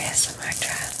nice ASMR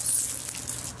dress.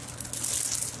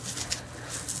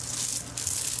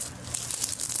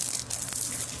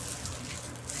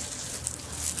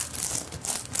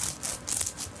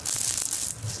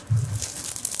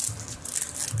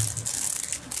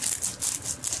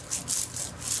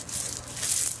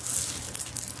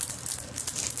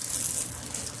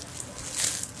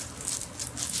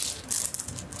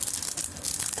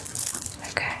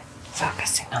 Okay,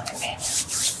 focusing on the menu.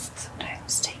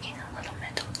 Sometimes taking a little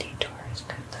mental detour is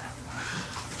good though.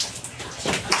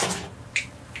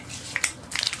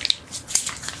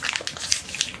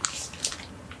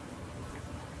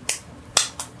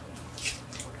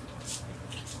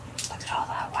 Look at all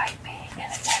that white paint,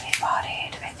 and it's heavy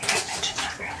bodied. I think I mentioned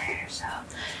that earlier, so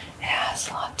it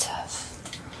has lots of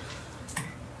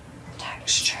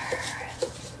texture.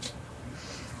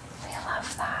 We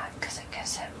love that because it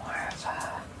gives it more of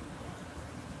a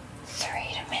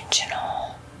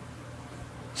three-dimensional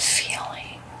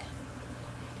feeling.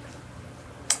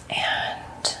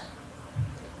 And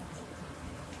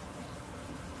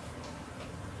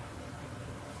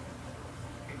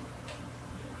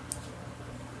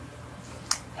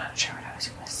I'm not sure what I was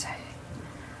going to say.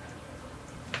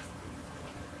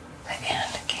 The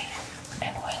and came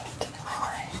and went in my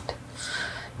mind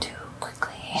too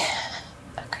quickly.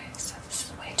 Okay, so this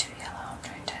is way too yellow. I'm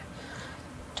trying to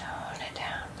tone it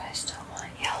down, but I still want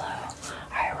yellow.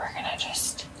 Alright, we're gonna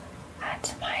just add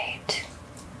some height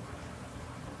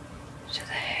to the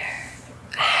hair.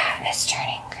 It's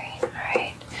turning green.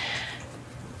 Alright.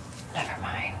 Never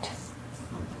mind.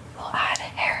 We'll add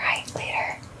hair height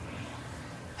later.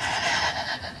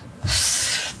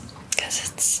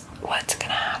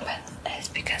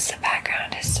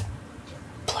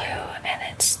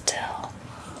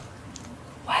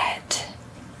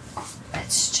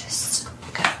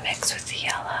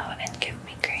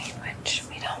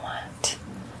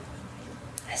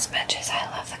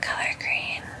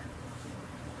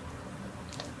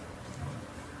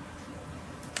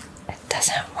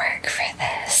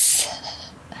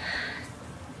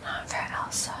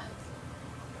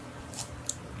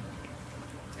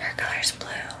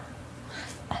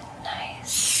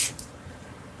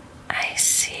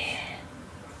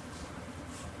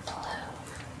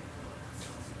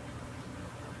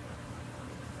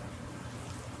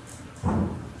 But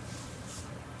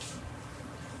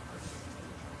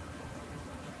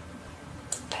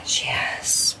she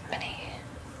has many,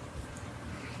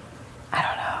 I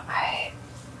don't know,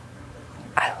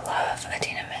 I love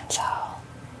Adina Menzel.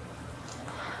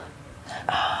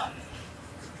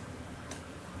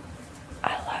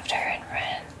 I loved her in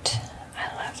Rent.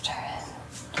 I loved her in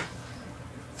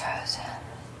Frozen.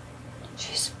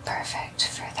 She's perfect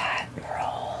for that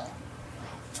role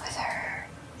with her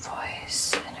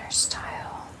voice and her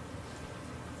style.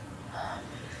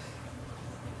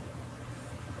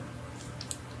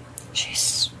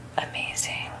 She's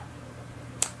amazing.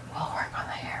 We'll work on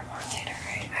the hair more later,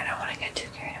 right? I don't want to get too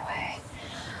carried away.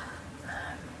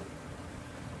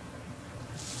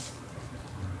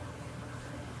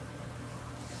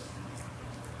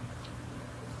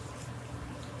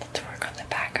 Let's work on the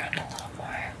background a little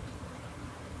more.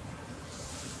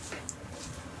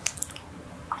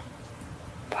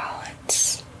 While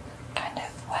it's kind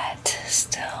of wet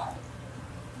still.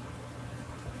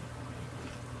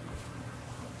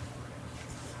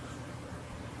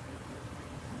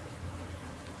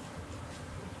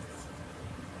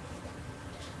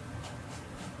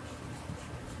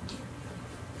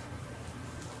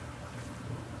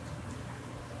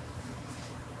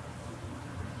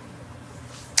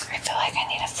 I feel like I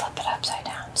need to flip it upside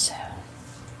down soon.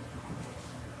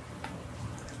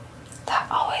 That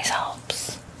always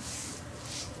helps.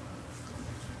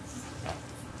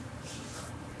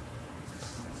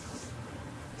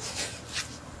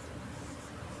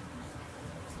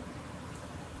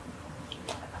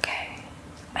 Okay,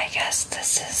 I guess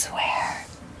this is where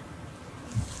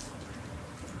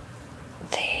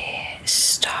the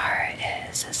star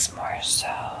is. It's more so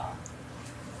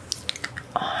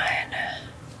on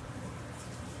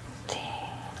the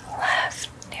left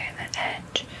near the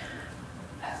edge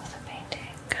of the painting,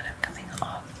 kind of coming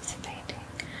off the painting.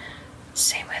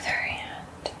 Same with her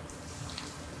hand,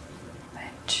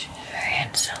 which her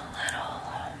hand's a little,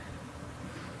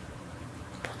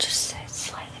 we'll just say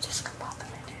slightly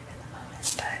discombobulated at the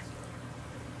moment, but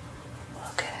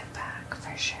we'll get it back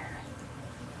for sure.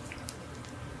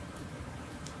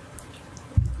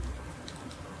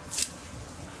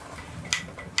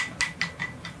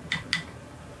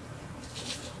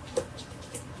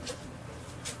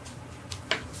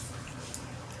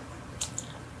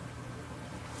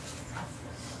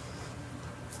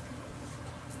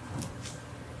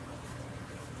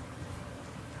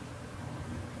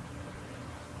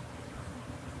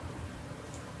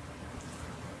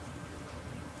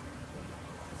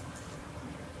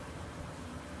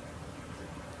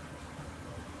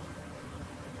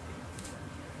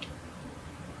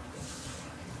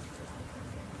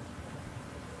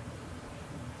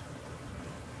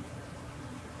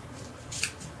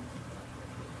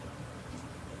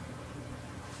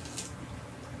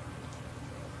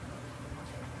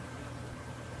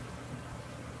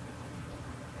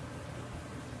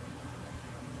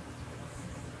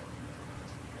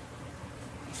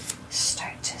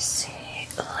 Start to see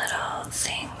little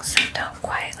things that don't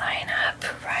quite line up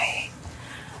right.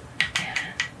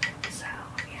 And so,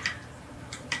 yeah,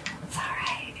 it's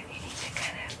alright if you need to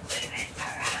kind of move it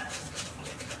around.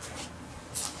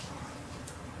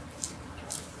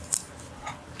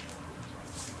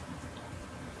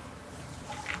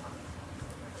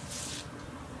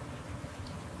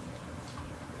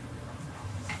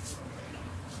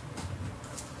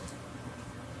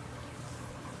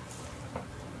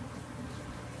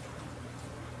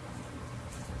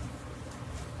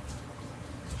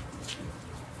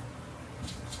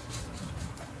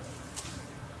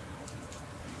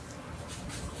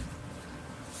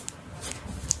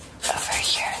 Over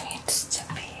here needs to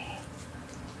be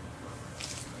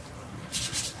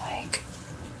like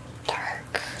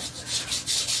dark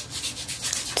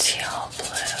teal blue,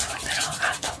 and then I'll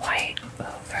add the white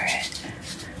over it.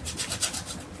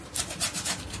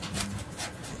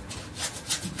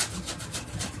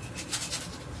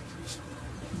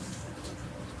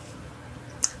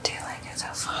 Do you like it so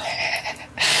far?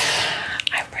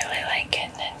 I'm really like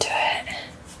getting into it.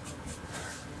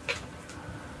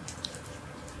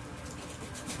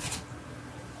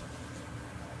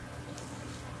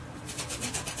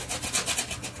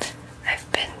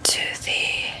 I've been to the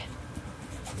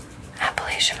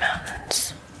Appalachian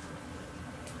Mountains.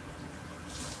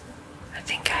 I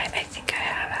think I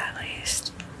have at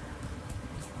least.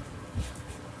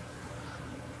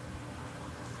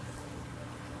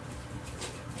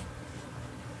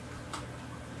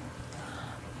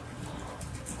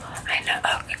 I know.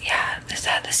 Oh, yeah. Is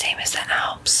that the same as the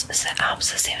Alps? Is the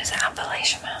Alps the same as the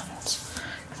Appalachian Mountains?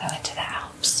 Because I went to the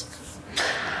Alps.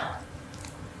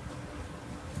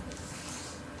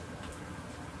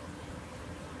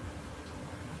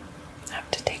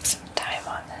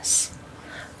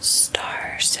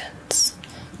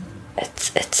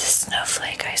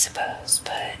 bubbles,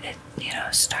 but it, you know,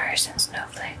 stars and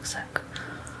snowflakes look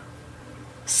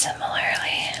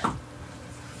similarly.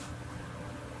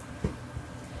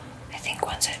 I think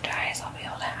once it dries, I'll be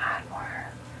able to add more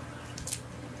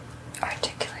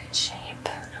articulate shape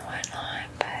and whatnot,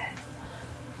 but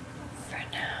for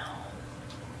now,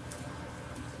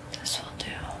 this will do.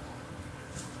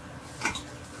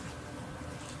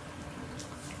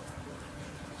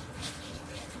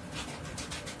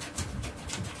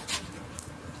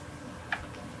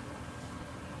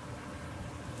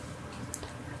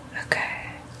 Okay.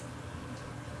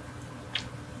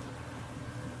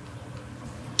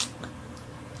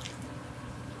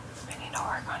 I need to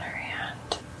work on her hand.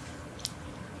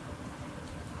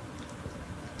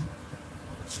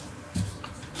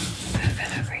 Move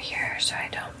it over here so I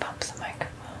don't bump the microphone.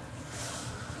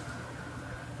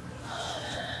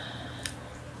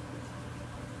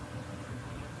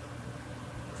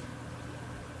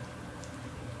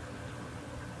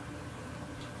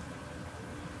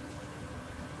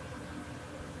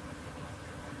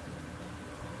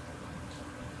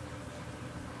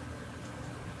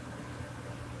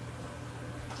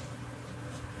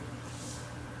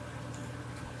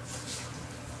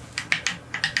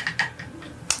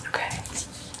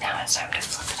 Now it's time to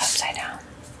flip it upside down.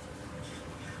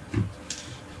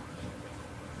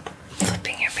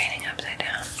 Flipping your painting upside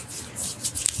down.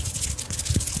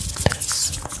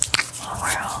 This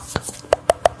world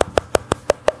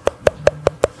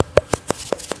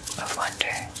of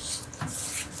wonders.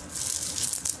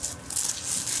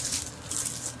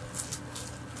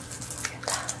 Look at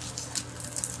that.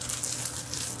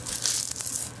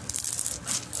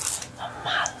 Oh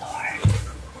my lord.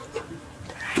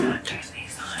 Did I not turn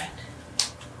these on?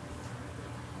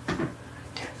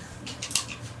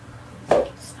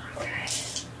 It's not good.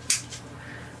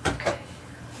 Okay.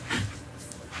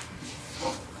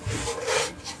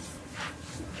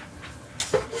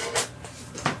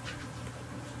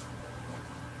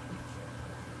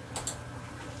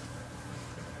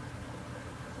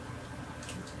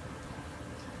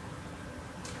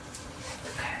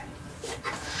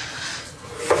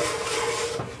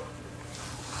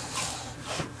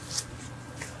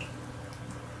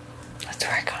 Let's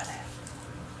work on it.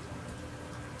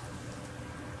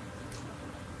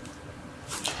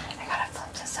 I gotta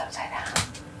flip this upside down.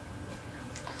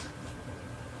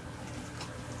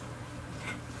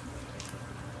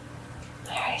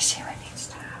 I already see what needs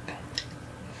to happen.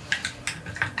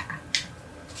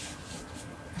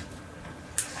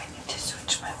 I need to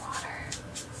switch my water.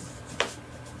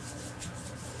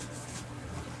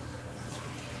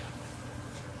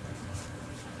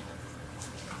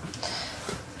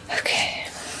 Okay.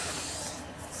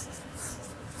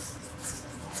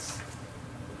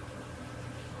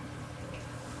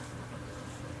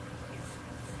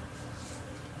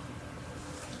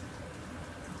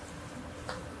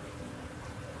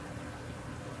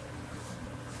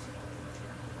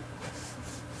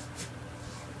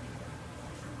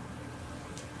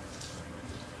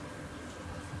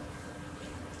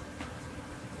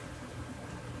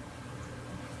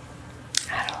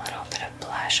 Add a little bit of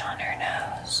blush on her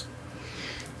nose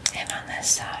and on this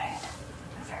side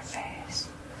of her face.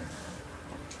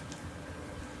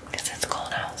 Because it's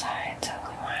cold outside, so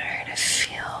we want her to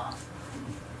feel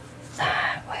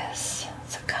that with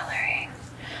the coloring.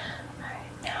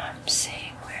 Alright, now I'm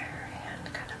seeing where her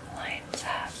hand kind of lines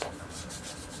up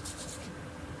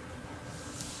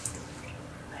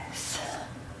with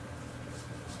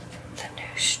the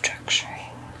new structuring.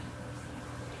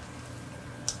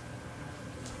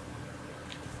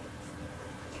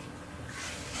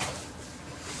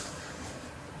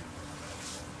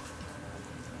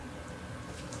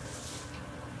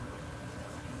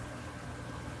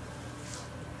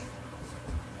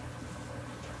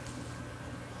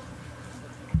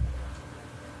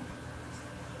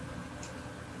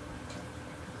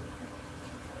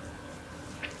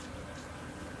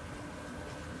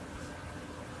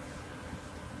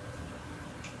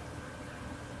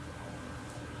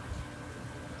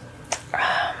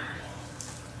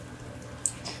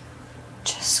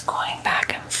 Just going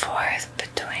back and forth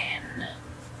between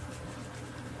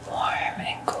warm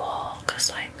and cool,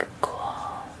 because like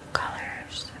cool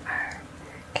colors are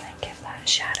gonna give that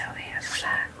shadowy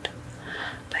effect,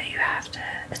 but you have to,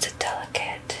 it's a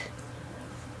delicate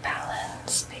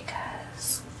balance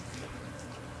because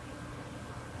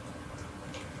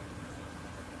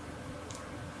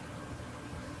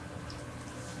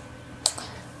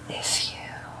if you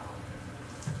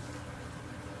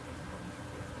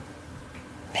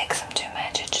mix them too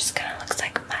much, it just kind of looks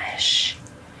like mush.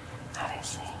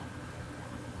 Obviously,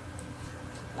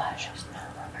 mush is not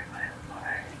what we're going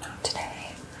for, not today.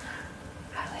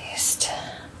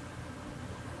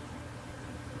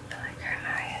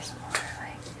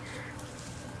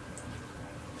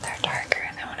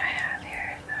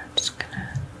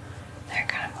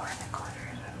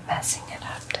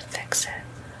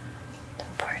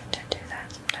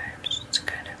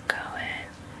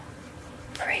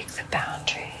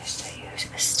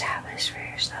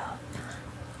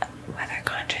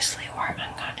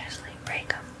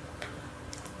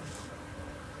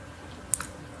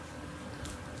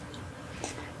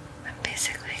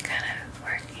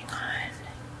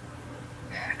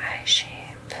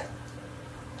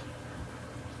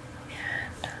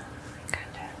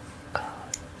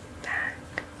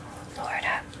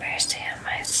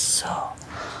 so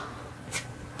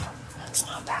that's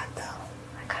not bad though.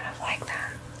 I kind of like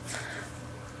that.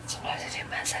 Sometimes if you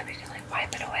mess up, you can like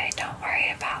wipe it away. Don't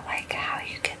worry about like how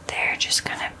you get there. Just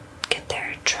kind of get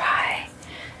there dry.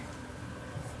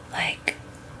 Like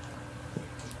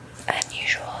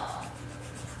unusual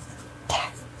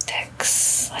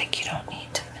tactics. Like you don't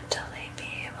need to mentally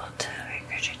be able to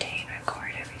regurgitate and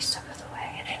record every step of the way.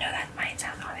 And I know that might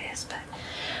sound obvious, but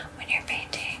when you're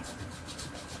painting,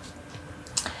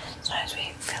 sometimes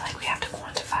we feel like we have to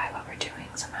quantify what we're doing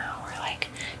somehow, or like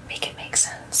make it make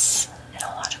sense in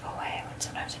a logical way, when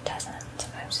sometimes it doesn't.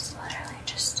 Sometimes it's literally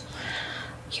just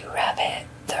you rub it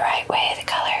the right way, the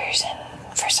colors, and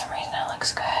for some reason it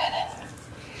looks good, and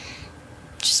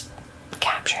just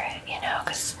capture it, you know,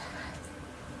 because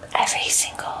every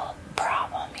single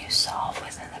problem you solve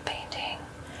within the painting,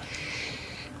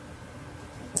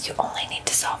 you only need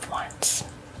to solve once,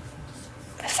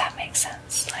 if that makes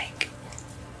sense. Like,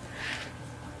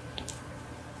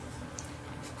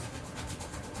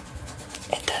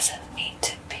 it doesn't need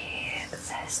to be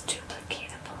this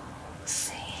duplicatable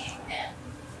thing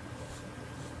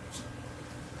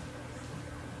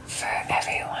for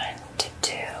everyone to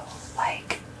do.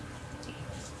 Like,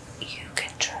 you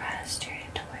can trust your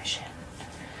intuition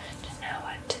to know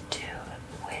what to do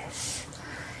with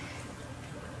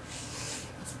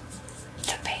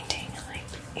the painting. Like,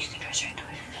 you can trust your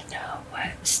intuition to know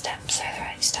what steps are the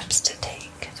right steps to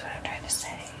take, is what I'm trying to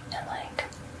say. And like,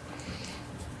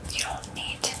 you don't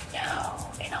need to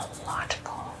know in a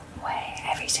logical way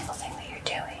every single thing that you're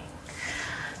doing.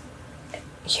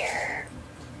 Your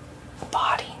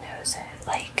body knows it.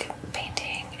 Like,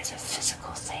 painting is a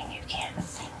physical thing. You can't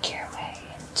think your way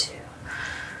into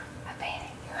a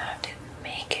painting. You have to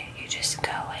make it. You just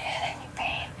go in and you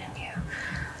paint and you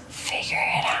figure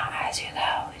it out as you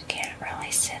go. You can't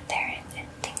really sit there and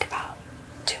think about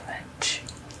too much.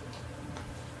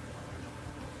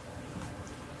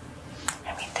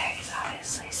 I mean, there is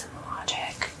obviously some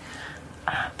logic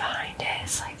behind it.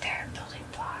 It's like there are building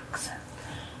blocks and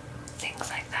things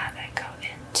like that that go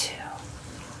into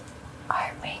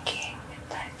art making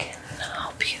that can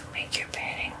help you make your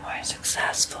painting more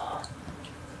successful.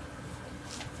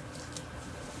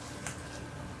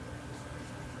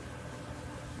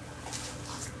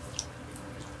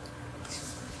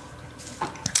 I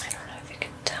don't know if you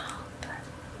can tell, but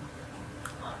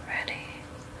already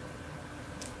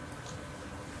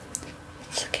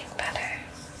it's looking better.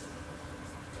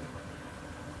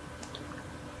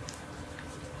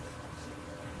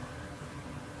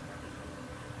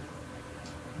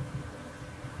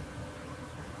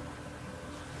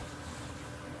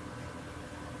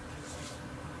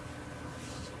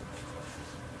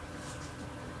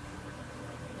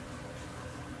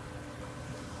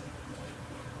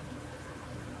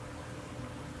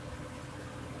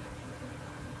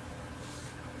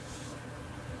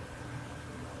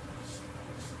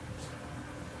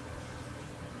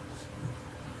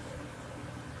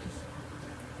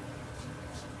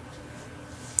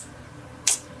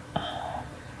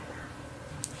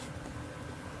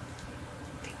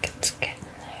 It's getting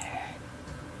there.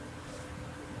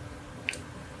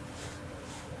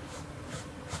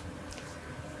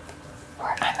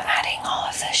 I'm adding all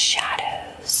of the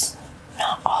shadows.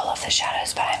 Not all of the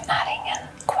shadows, but I'm adding in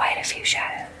quite a few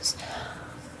shadows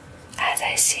as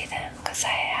I see them, because I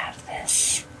have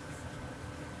this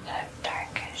kind of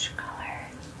darkish color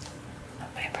on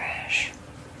my brush.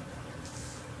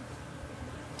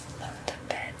 It's a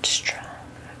bit strong.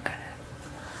 I'm kind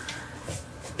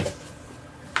of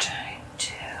trying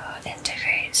to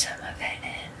integrate some of it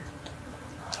in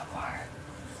a little more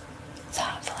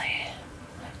thoughtfully.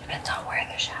 Depends on where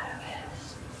the shadow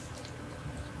is.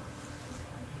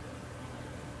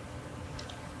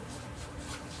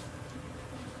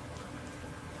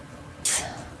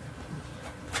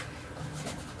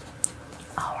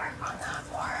 I'll work on that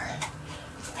more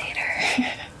later.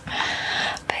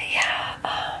 But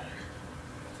yeah,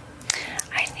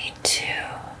 I need to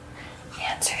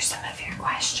answer some of your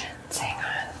questions. Hang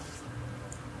on.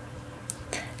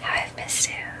 How I've missed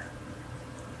you.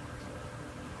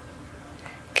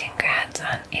 Congrats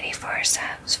on 84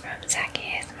 subs from Zachy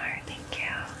ASMR. Thank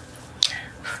you.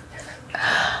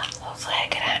 Hopefully I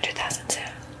get 100,000 soon.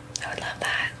 I would love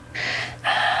that.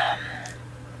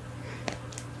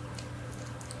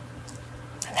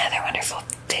 Another wonderful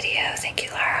video. Thank you,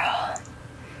 Laurel.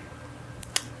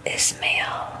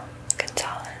 Ismail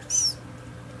Gonzalez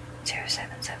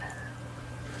 077.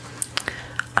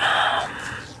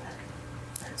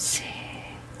 Let's see.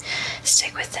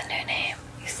 Stick with the new name,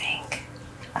 you think?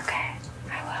 Okay,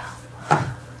 I will.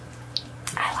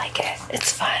 I like it.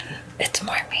 It's fun. It's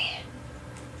more me.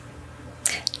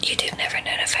 YouTube never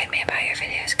notified me about your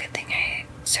videos. Good thing I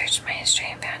searched my history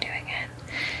and found you again.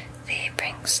 The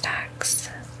Bring Stocks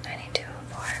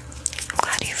 9204. I'm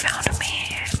glad you found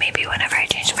me. Maybe whenever I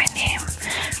changed my name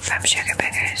from Sugar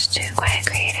Boogers to Quiet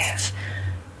Creative,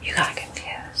 you got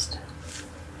confused.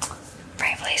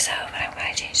 Rightfully so, but I'm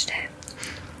glad I changed it.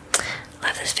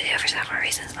 Love this video for several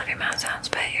reasons. Love your mouth sounds,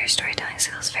 but your storytelling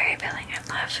skills very appealing. I'd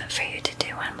love for you to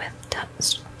do one with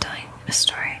telling a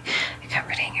story,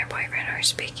 comforting your boyfriend, or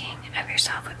speaking of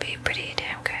yourself would be pretty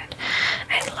damn good.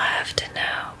 I'd love to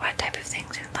know what type of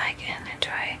things you like and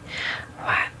enjoy.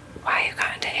 Why you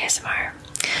got into ASMR.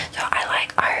 So I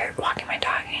like art, walking my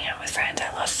dog, hanging out with friends.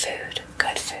 I love food,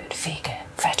 good food, vegan,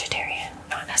 vegetarian,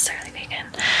 not necessarily vegan,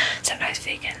 sometimes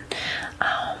vegan.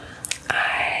 I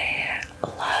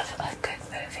love a good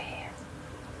movie.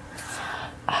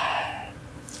 I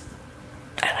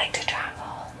like to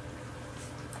travel.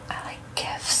 I like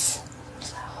gifts.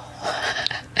 So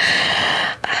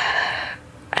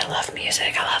I love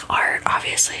music. I love art,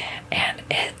 obviously, and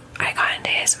I got into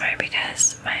ASMR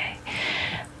because my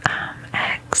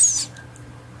ex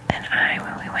and I,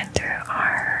 when we went through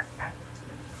our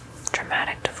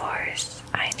dramatic divorce,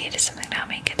 I needed something to help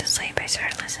me get to sleep. I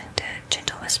started listening to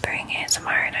gentle whispering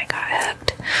ASMR and I got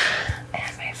hooked.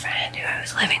 And my friend who I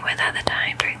was living with at the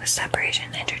time during the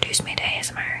separation introduced me to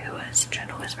ASMR, who was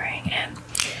gentle whispering, and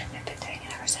I've been doing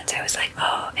it ever since. I was like,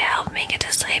 oh, it helped me get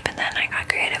to sleep, and then I got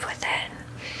creative with it. And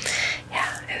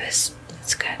yeah, it's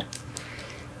good.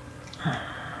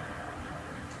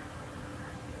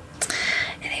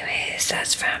 Anyways,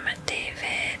 that's from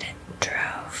David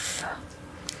Drove.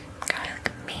 God, you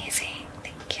look amazing.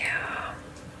 Thank you.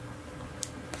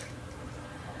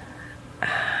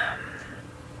 I'm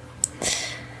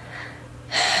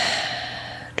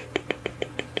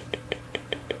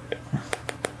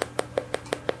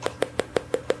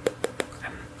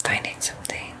finding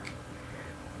something.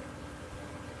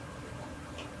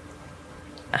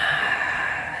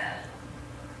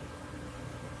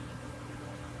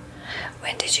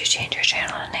 When did you change your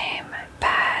channel name?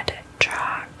 Bad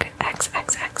Drog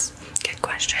XXX. Good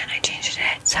question. I changed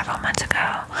it several months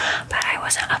ago, but I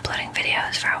wasn't uploading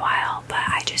videos for a while, but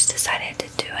I just decided to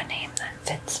do a name that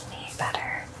fits me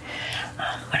better.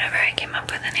 Whenever I came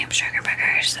up with the name Sugar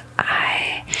Boogers,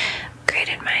 I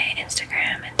created my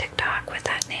Instagram and TikTok with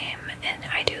that name, and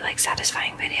I do like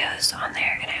satisfying videos on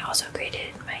there, and I also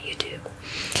created my YouTube.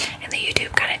 And the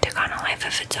YouTube kind of took on a life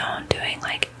of its own, doing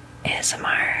like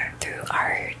ASMR through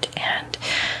art and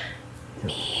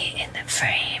me in the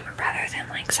frame rather than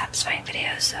like satisfying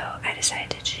videos. So I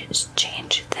decided to just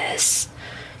change this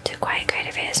to Quiet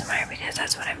Creative ASMR because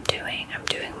that's what I'm doing. I'm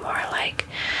doing more like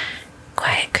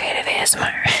Quiet Creative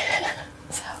ASMR.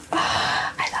 So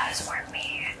I thought it was more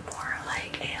me and more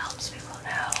like it helps people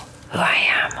know who I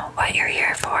am, what you're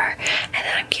here for, and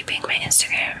then I'm keeping my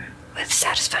Instagram with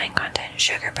satisfying content,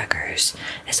 Sugar Boogers,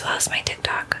 as well as my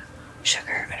TikTok,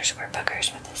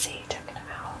 Sugar_Boogers with a C. Check it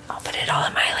out. I'll put it all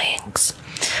in my links.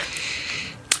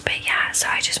 But yeah, so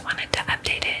I just wanted to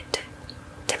update it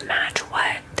to match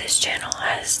what this channel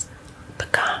has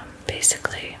become,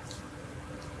 basically.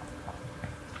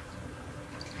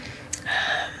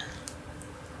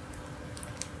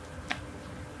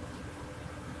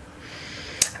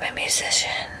 I'm a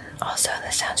musician. Also,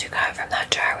 the sounds you got from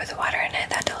that jar with the water in it,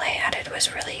 that delay added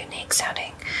was really unique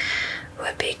sounding.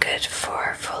 Would be good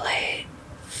for fully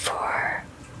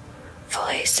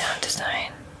sound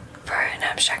design for an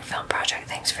abstract film project.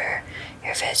 Thanks for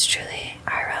your vids, truly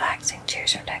are relaxing.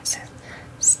 Cheers from Texas.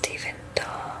 Stephen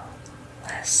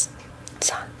Dos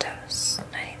Santos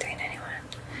 9391.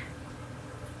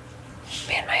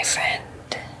 Me and my friend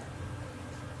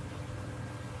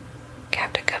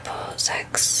capped a couple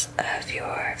secs of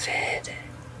your vid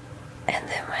and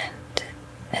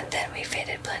then we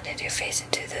faded blended your face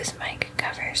into those mic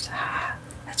covers. Ah,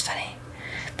 that's funny.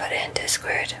 Put it in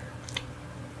Discord.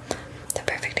 The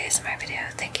perfect ASMR video.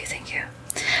 Thank you.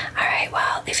 Alright,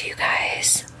 well, if you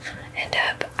guys end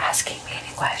up asking me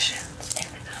any questions in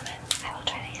the comments, I will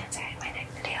try to answer in my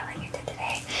next video like I did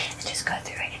today, and just go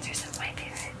through and answer some of my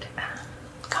favorite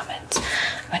comments.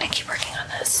 I'm going to keep working on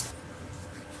this.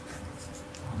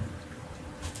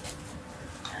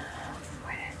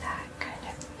 Where did that kind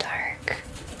of dark?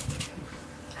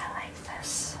 I like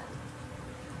this.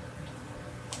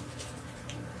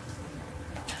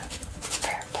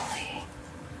 Purpley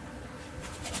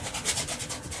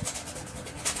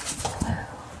blue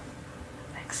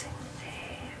mixing the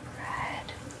red.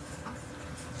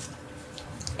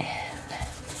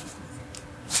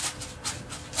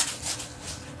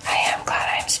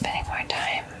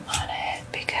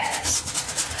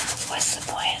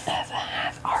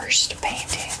 first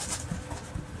painting.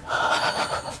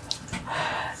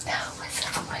 No, what's the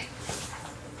point?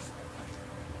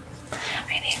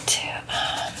 I need to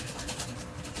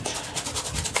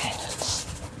kind of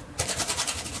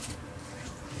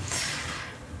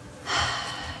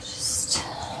just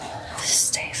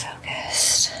stay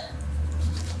focused.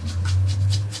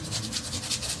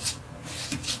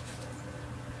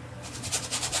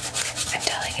 I'm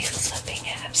telling you, flipping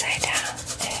it upside down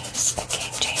is a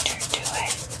game changer. Do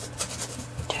it.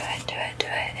 Do it, do it, do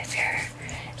it.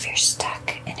 If you're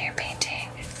stuck in your painting,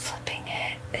 flipping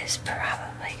it is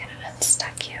probably going to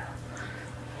unstuck you.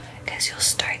 Because you'll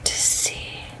start to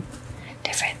see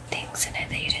different things in it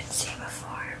that you didn't see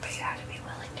before, but you have to be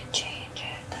willing to change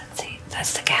it.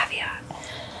 That's the caveat.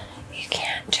 You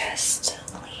can't just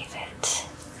leave it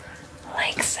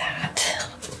like that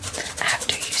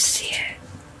after you see it.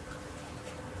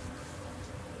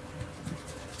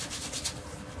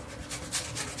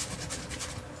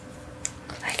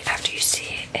 Like after you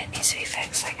see it, it needs to be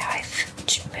fixed. Like how I've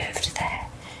moved the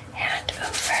hand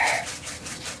over.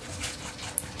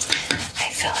 I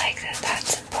feel like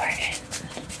that's important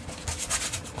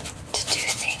to do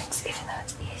things, even though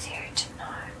it's easier to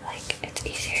not. Like it's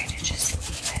easier to just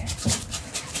leave it.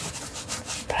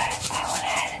 But I went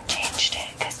ahead and changed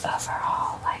it because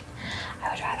overall, like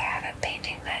I would rather have a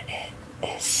painting that it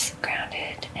is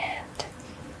grounded and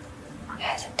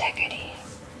has integrity.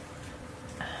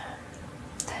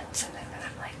 Than something that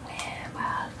I'm like, man,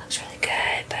 well, it looks really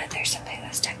good, but there's something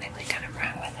that's technically kind of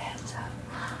wrong with it, so,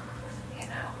 you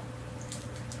know.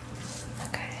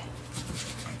 Okay.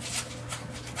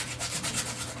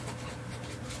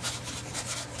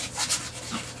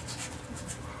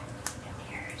 And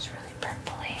here is really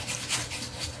purpley.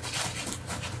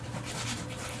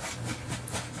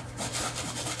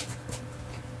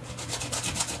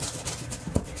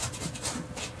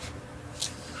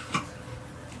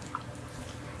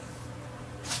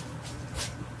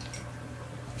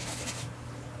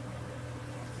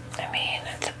 I mean,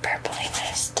 the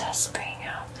purpliness does bring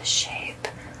out the shape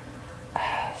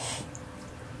of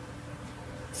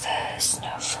the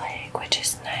snowflake, which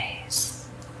is nice.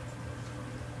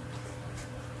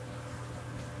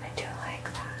 I do like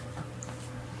that.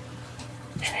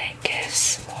 And it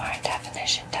gives more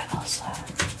definition to Elsa,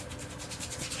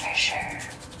 for sure.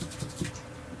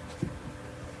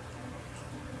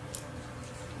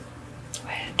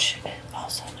 Which is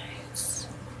also nice.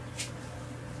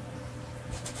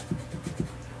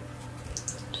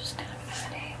 Just kind of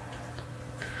adding.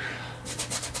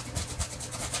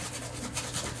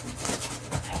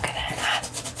 I'm gonna add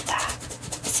that,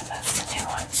 some of the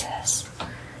nuances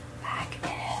back in,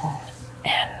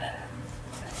 and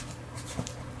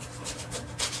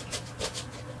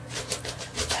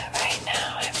but right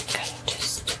now I'm kind of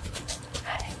just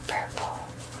adding purple.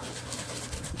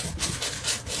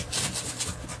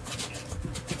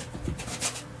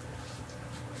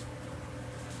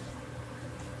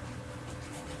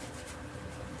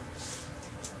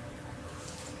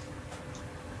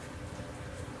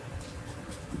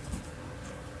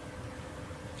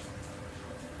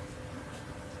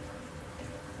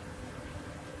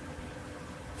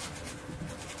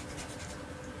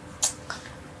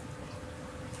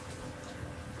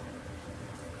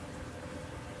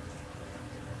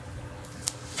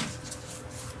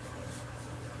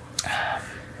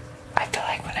 I feel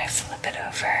like when I flip it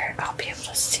over, I'll be able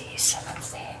to see some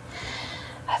of the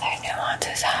other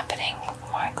nuances happening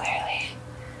more clearly.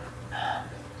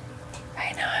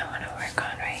 Right now I want to work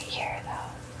on right here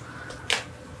though.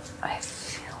 I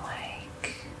feel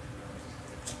like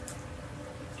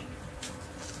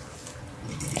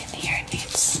in here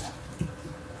needs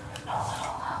a little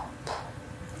help.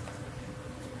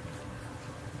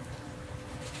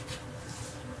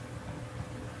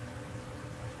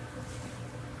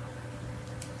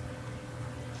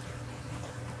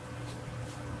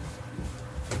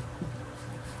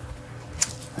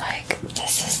 Like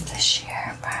this is the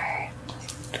sheer part,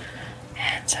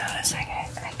 and so it's like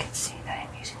I can see that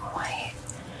I'm using white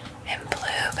and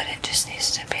blue, but it just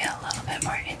needs to be a little bit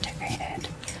more integrated.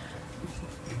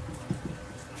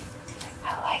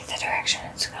 I like the direction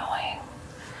it's going.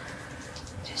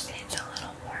 It just needs a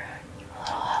little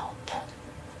help.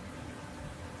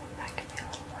 That could be a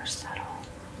little more subtle.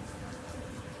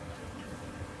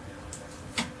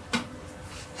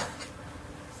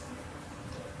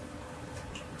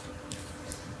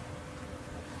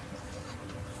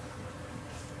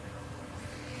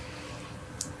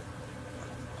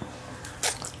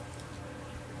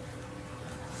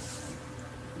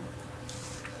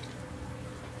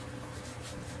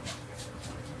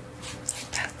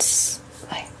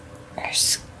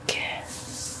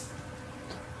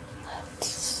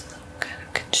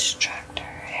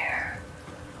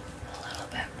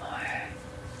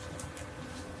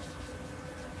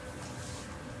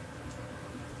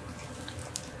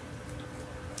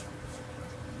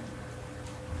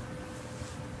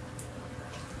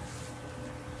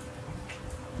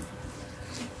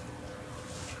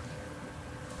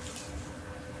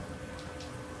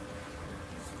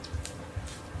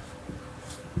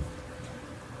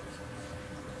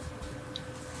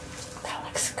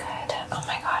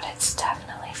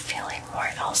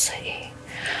 Elsa-y.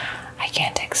 I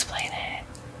can't explain it.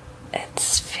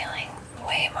 It's feeling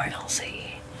way more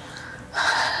Elsa-y.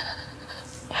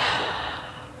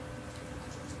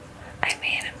 I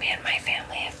mean, me and my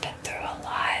family have been through a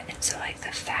lot, and so like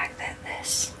the fact that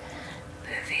this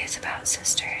movie is about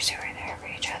sisters who are there for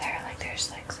each other, like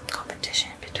there's like some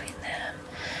competition between them,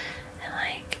 and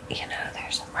like, you know,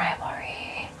 there's some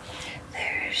rivalry,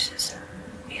 there's some,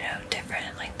 you know,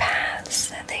 different like paths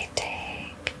that they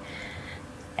take,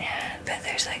 and but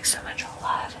there's like so much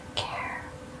love and care,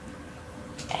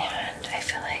 and I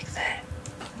feel like that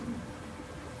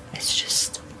it's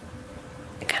just,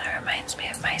 it kind of reminds me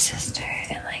of my sister,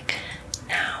 and like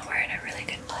now we're in a really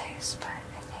good place, but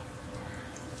I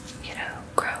think, you know,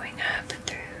 growing up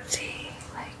through the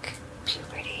like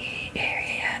puberty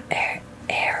era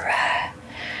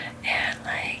and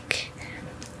like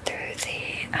through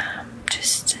the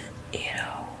just, you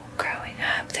know, growing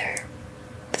up, there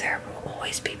will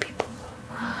always be people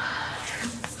who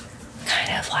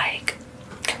kind of like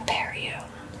compare you,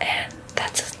 and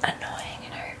that's annoying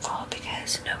and hurtful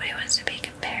because nobody wants to be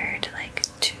compared like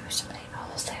to somebody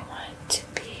else. They want to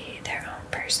be their own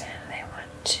person. They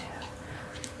want to,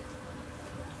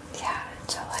 yeah.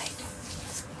 So like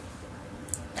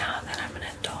now that I'm an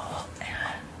adult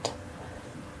and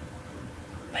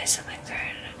my siblings are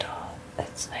an adult,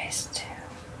 it's nice to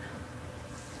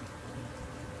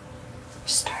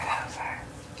start over,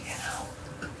 you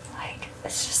know? Like,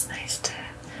 it's just nice to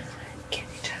give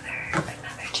each other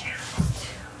another chance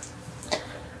to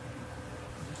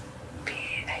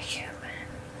be a human,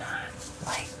 not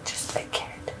like just a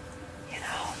kid, you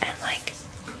know? And like,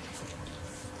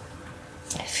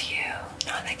 if you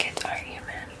know that kids aren't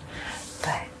human,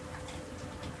 but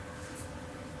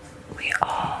we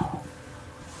all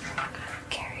kind of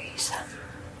carry some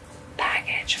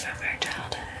baggage from our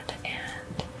childhood,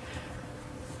 and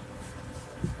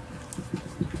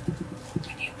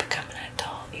when you become an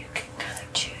adult, you can kind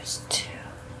of choose to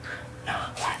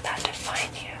not let that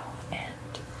define you,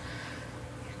 and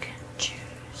you can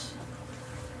choose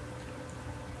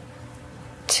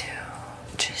to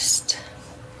just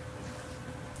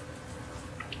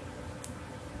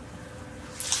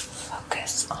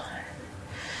focus on,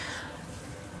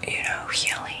 you know,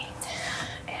 healing,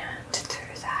 and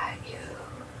through that you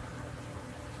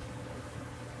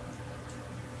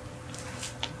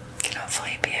can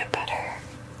hopefully be a better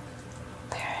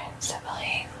parent,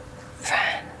 sibling,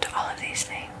 friend, all of these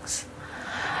things.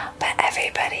 But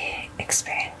everybody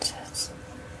experiences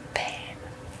pain.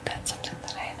 That's something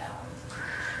that I know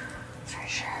for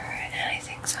sure. And I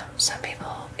think some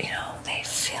people, you know, they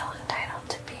feel entitled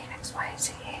to be X, Y,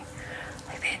 Z.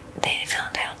 Like they feel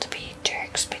entitled to be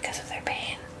jerks because of their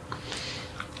pain.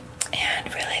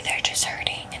 And really they're just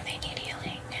hurting and they need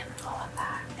healing and all of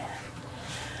that.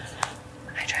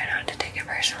 And I try not to take it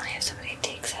personally if somebody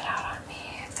takes it out on me,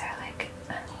 if they're like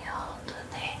unhealed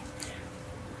and they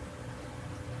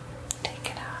take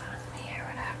it out on me or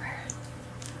whatever.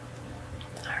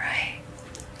 Alright,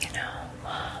 you know,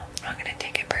 I'm not gonna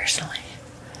take it personally.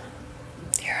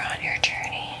 You're on your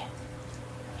journey.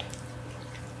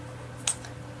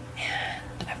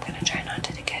 And I'm gonna try not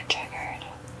to get triggered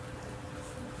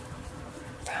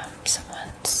from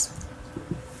someone's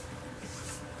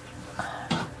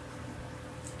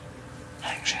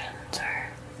actions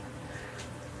or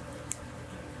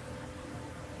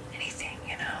anything,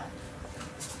 you know.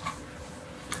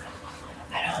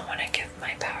 I don't want to give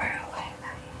my power away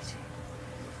that easy.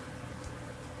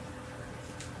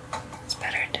 It's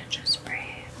better to just breathe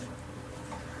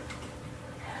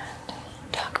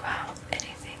and talk about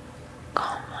anything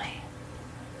calmly.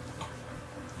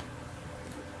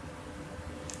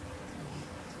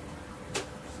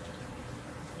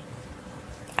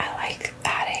 I like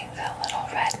adding the little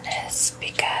redness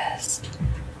because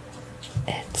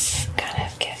it's kind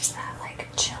of gives that like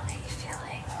chilly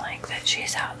feeling, like that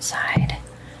she's outside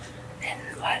and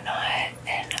whatnot,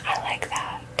 and I like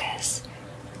that because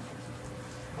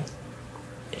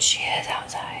she is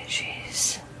outside.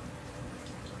 She's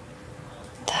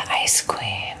the ice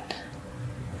queen.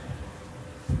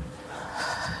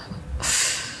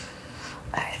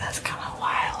 That's kind of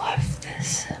why I love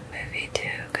this movie too,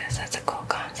 because that's a cool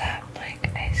concept,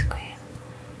 like ice queen.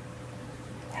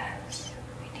 Yes,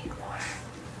 we need more,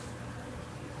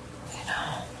 you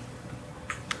know.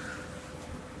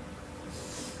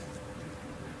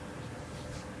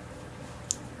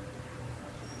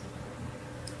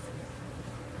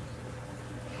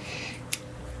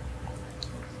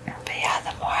 But yeah,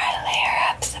 the more I layer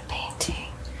up the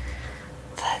painting,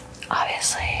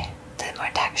 obviously the more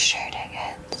textured it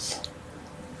gets.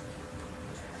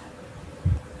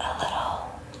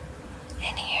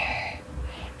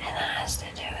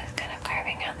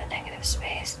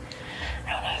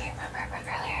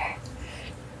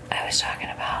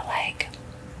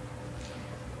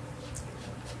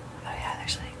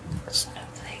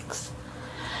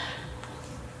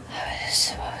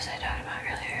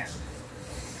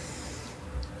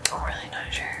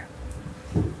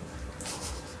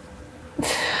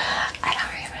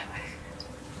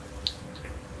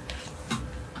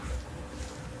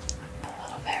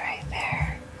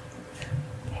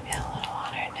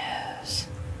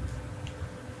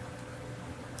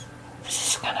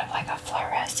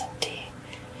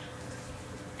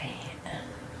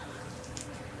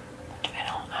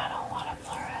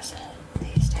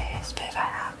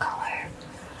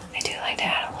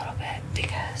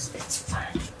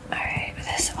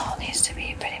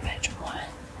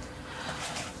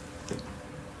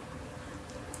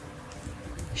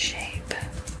 shape.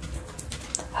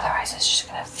 Otherwise it's just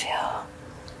gonna feel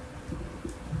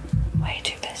way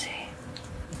too busy.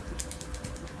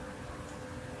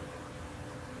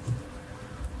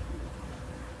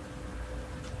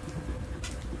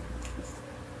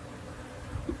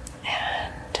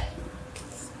 And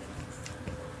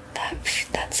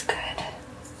that's good.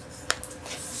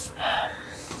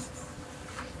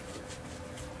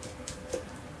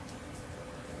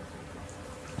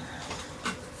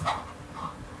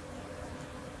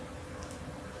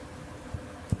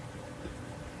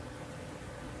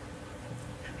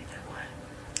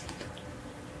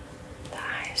 The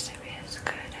eyes to be as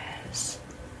good as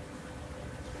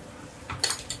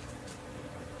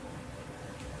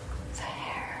the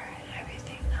hair and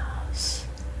everything else.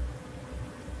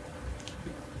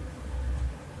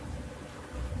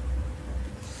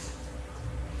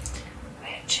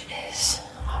 Which is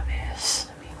obvious.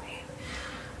 I mean,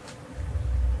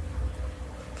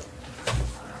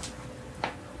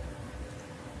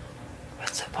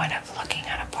 what's the point of looking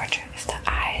at a portrait if the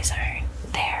eyes aren't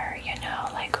there, you know,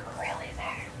 like really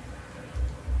there?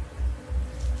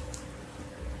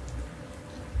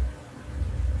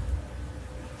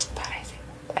 But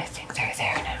I think they're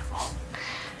there now.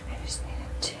 I just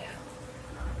needed to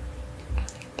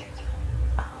get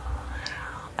a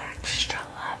little extra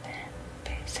love in,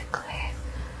 basically.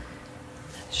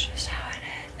 That's just how it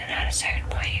is. And at a certain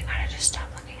point, you gotta just stop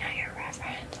looking at your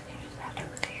reference and you just have to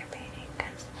look at your painting,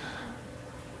 because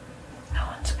no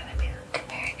one's gonna be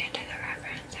comparing it to the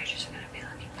reference. They're just gonna be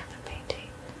looking at the painting.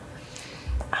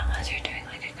 Unless you're doing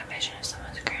like a commission of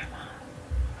someone's grandma.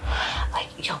 Like,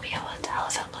 you'll be able to tell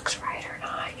if it looks right or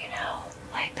not, you know?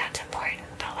 Like, that's important.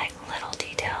 But like little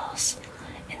details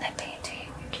in the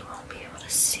painting, you won't be able to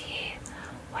see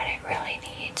what it really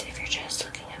needs if you're just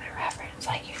looking at the reference.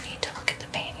 Like, you need to look at the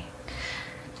painting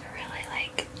to really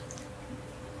like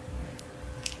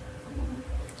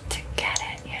to get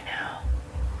it, you know?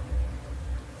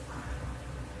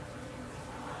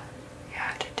 You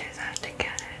have to do that to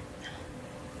get it.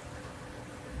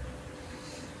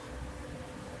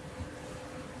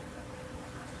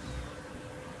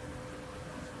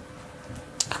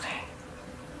 Okay.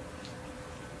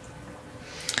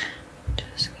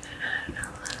 Just gonna add a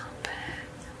little bit.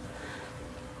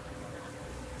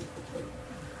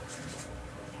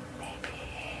 Maybe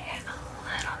a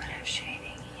little bit of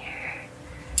shading here.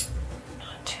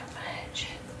 Not too much.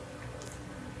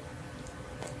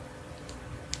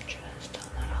 Just a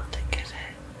little to give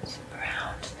it some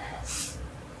roundness.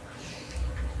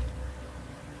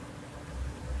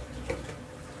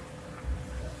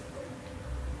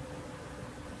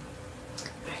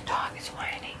 My dog is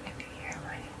whining. If you hear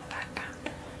whining in the background,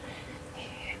 he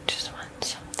just wants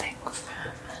something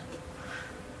from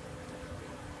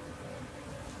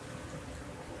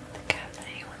the cabinet.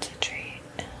 He wants a treat.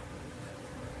 I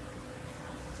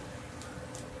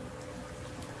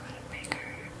want to make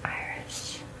her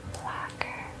iris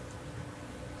blacker.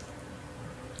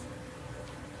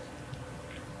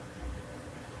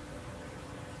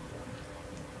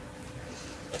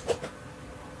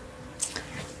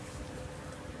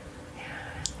 Yeah,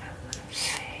 I'm gonna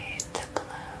fade the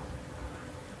blue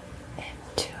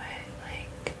into it,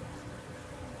 like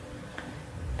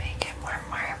make it more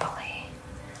marbly,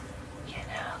 you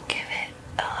know, give it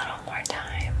a little more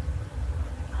time,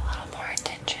 a little more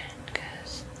attention,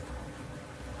 because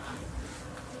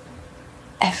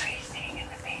everything in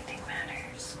the painting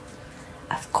matters.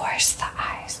 Of course the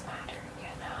eyes matter,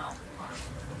 you know,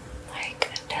 like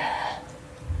duh.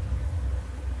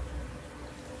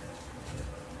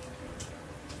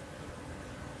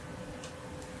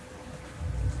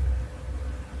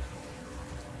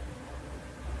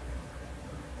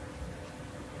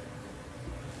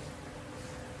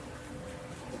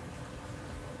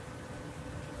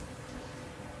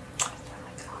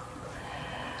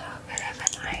 A little bit of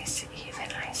an ice,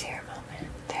 even icier moment.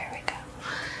 There we go.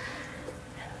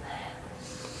 And then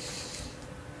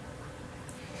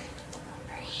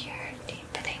over here,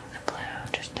 deepening the blue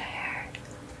just a hair.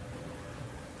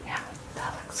 Yeah,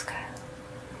 that looks good.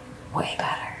 Way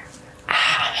better.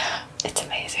 It's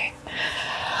amazing.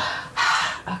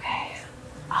 Okay,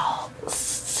 I'll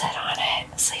sit on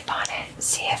it, sleep on it,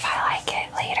 see if I like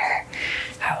it later.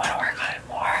 If I want to work on it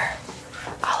more,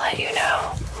 I'll let you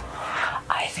know.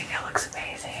 I think it looks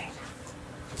amazing.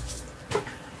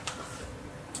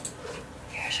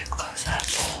 Here's a close-up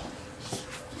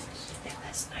in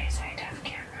this nice high-def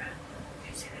camera.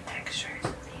 You see the texture is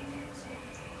amazing.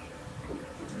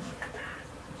 Look at that.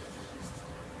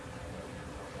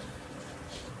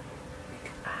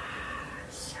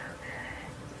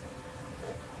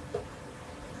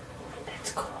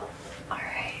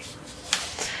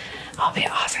 I'll be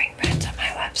offering prints on my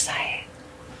website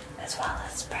as well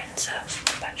as prints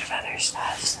of a bunch of other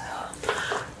stuff, so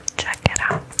check it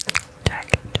out.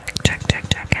 Check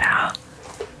it out.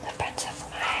 The prints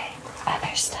of my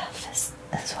other stuff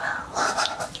as well.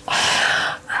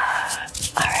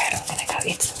 Alright, I'm gonna go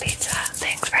eat some pizza.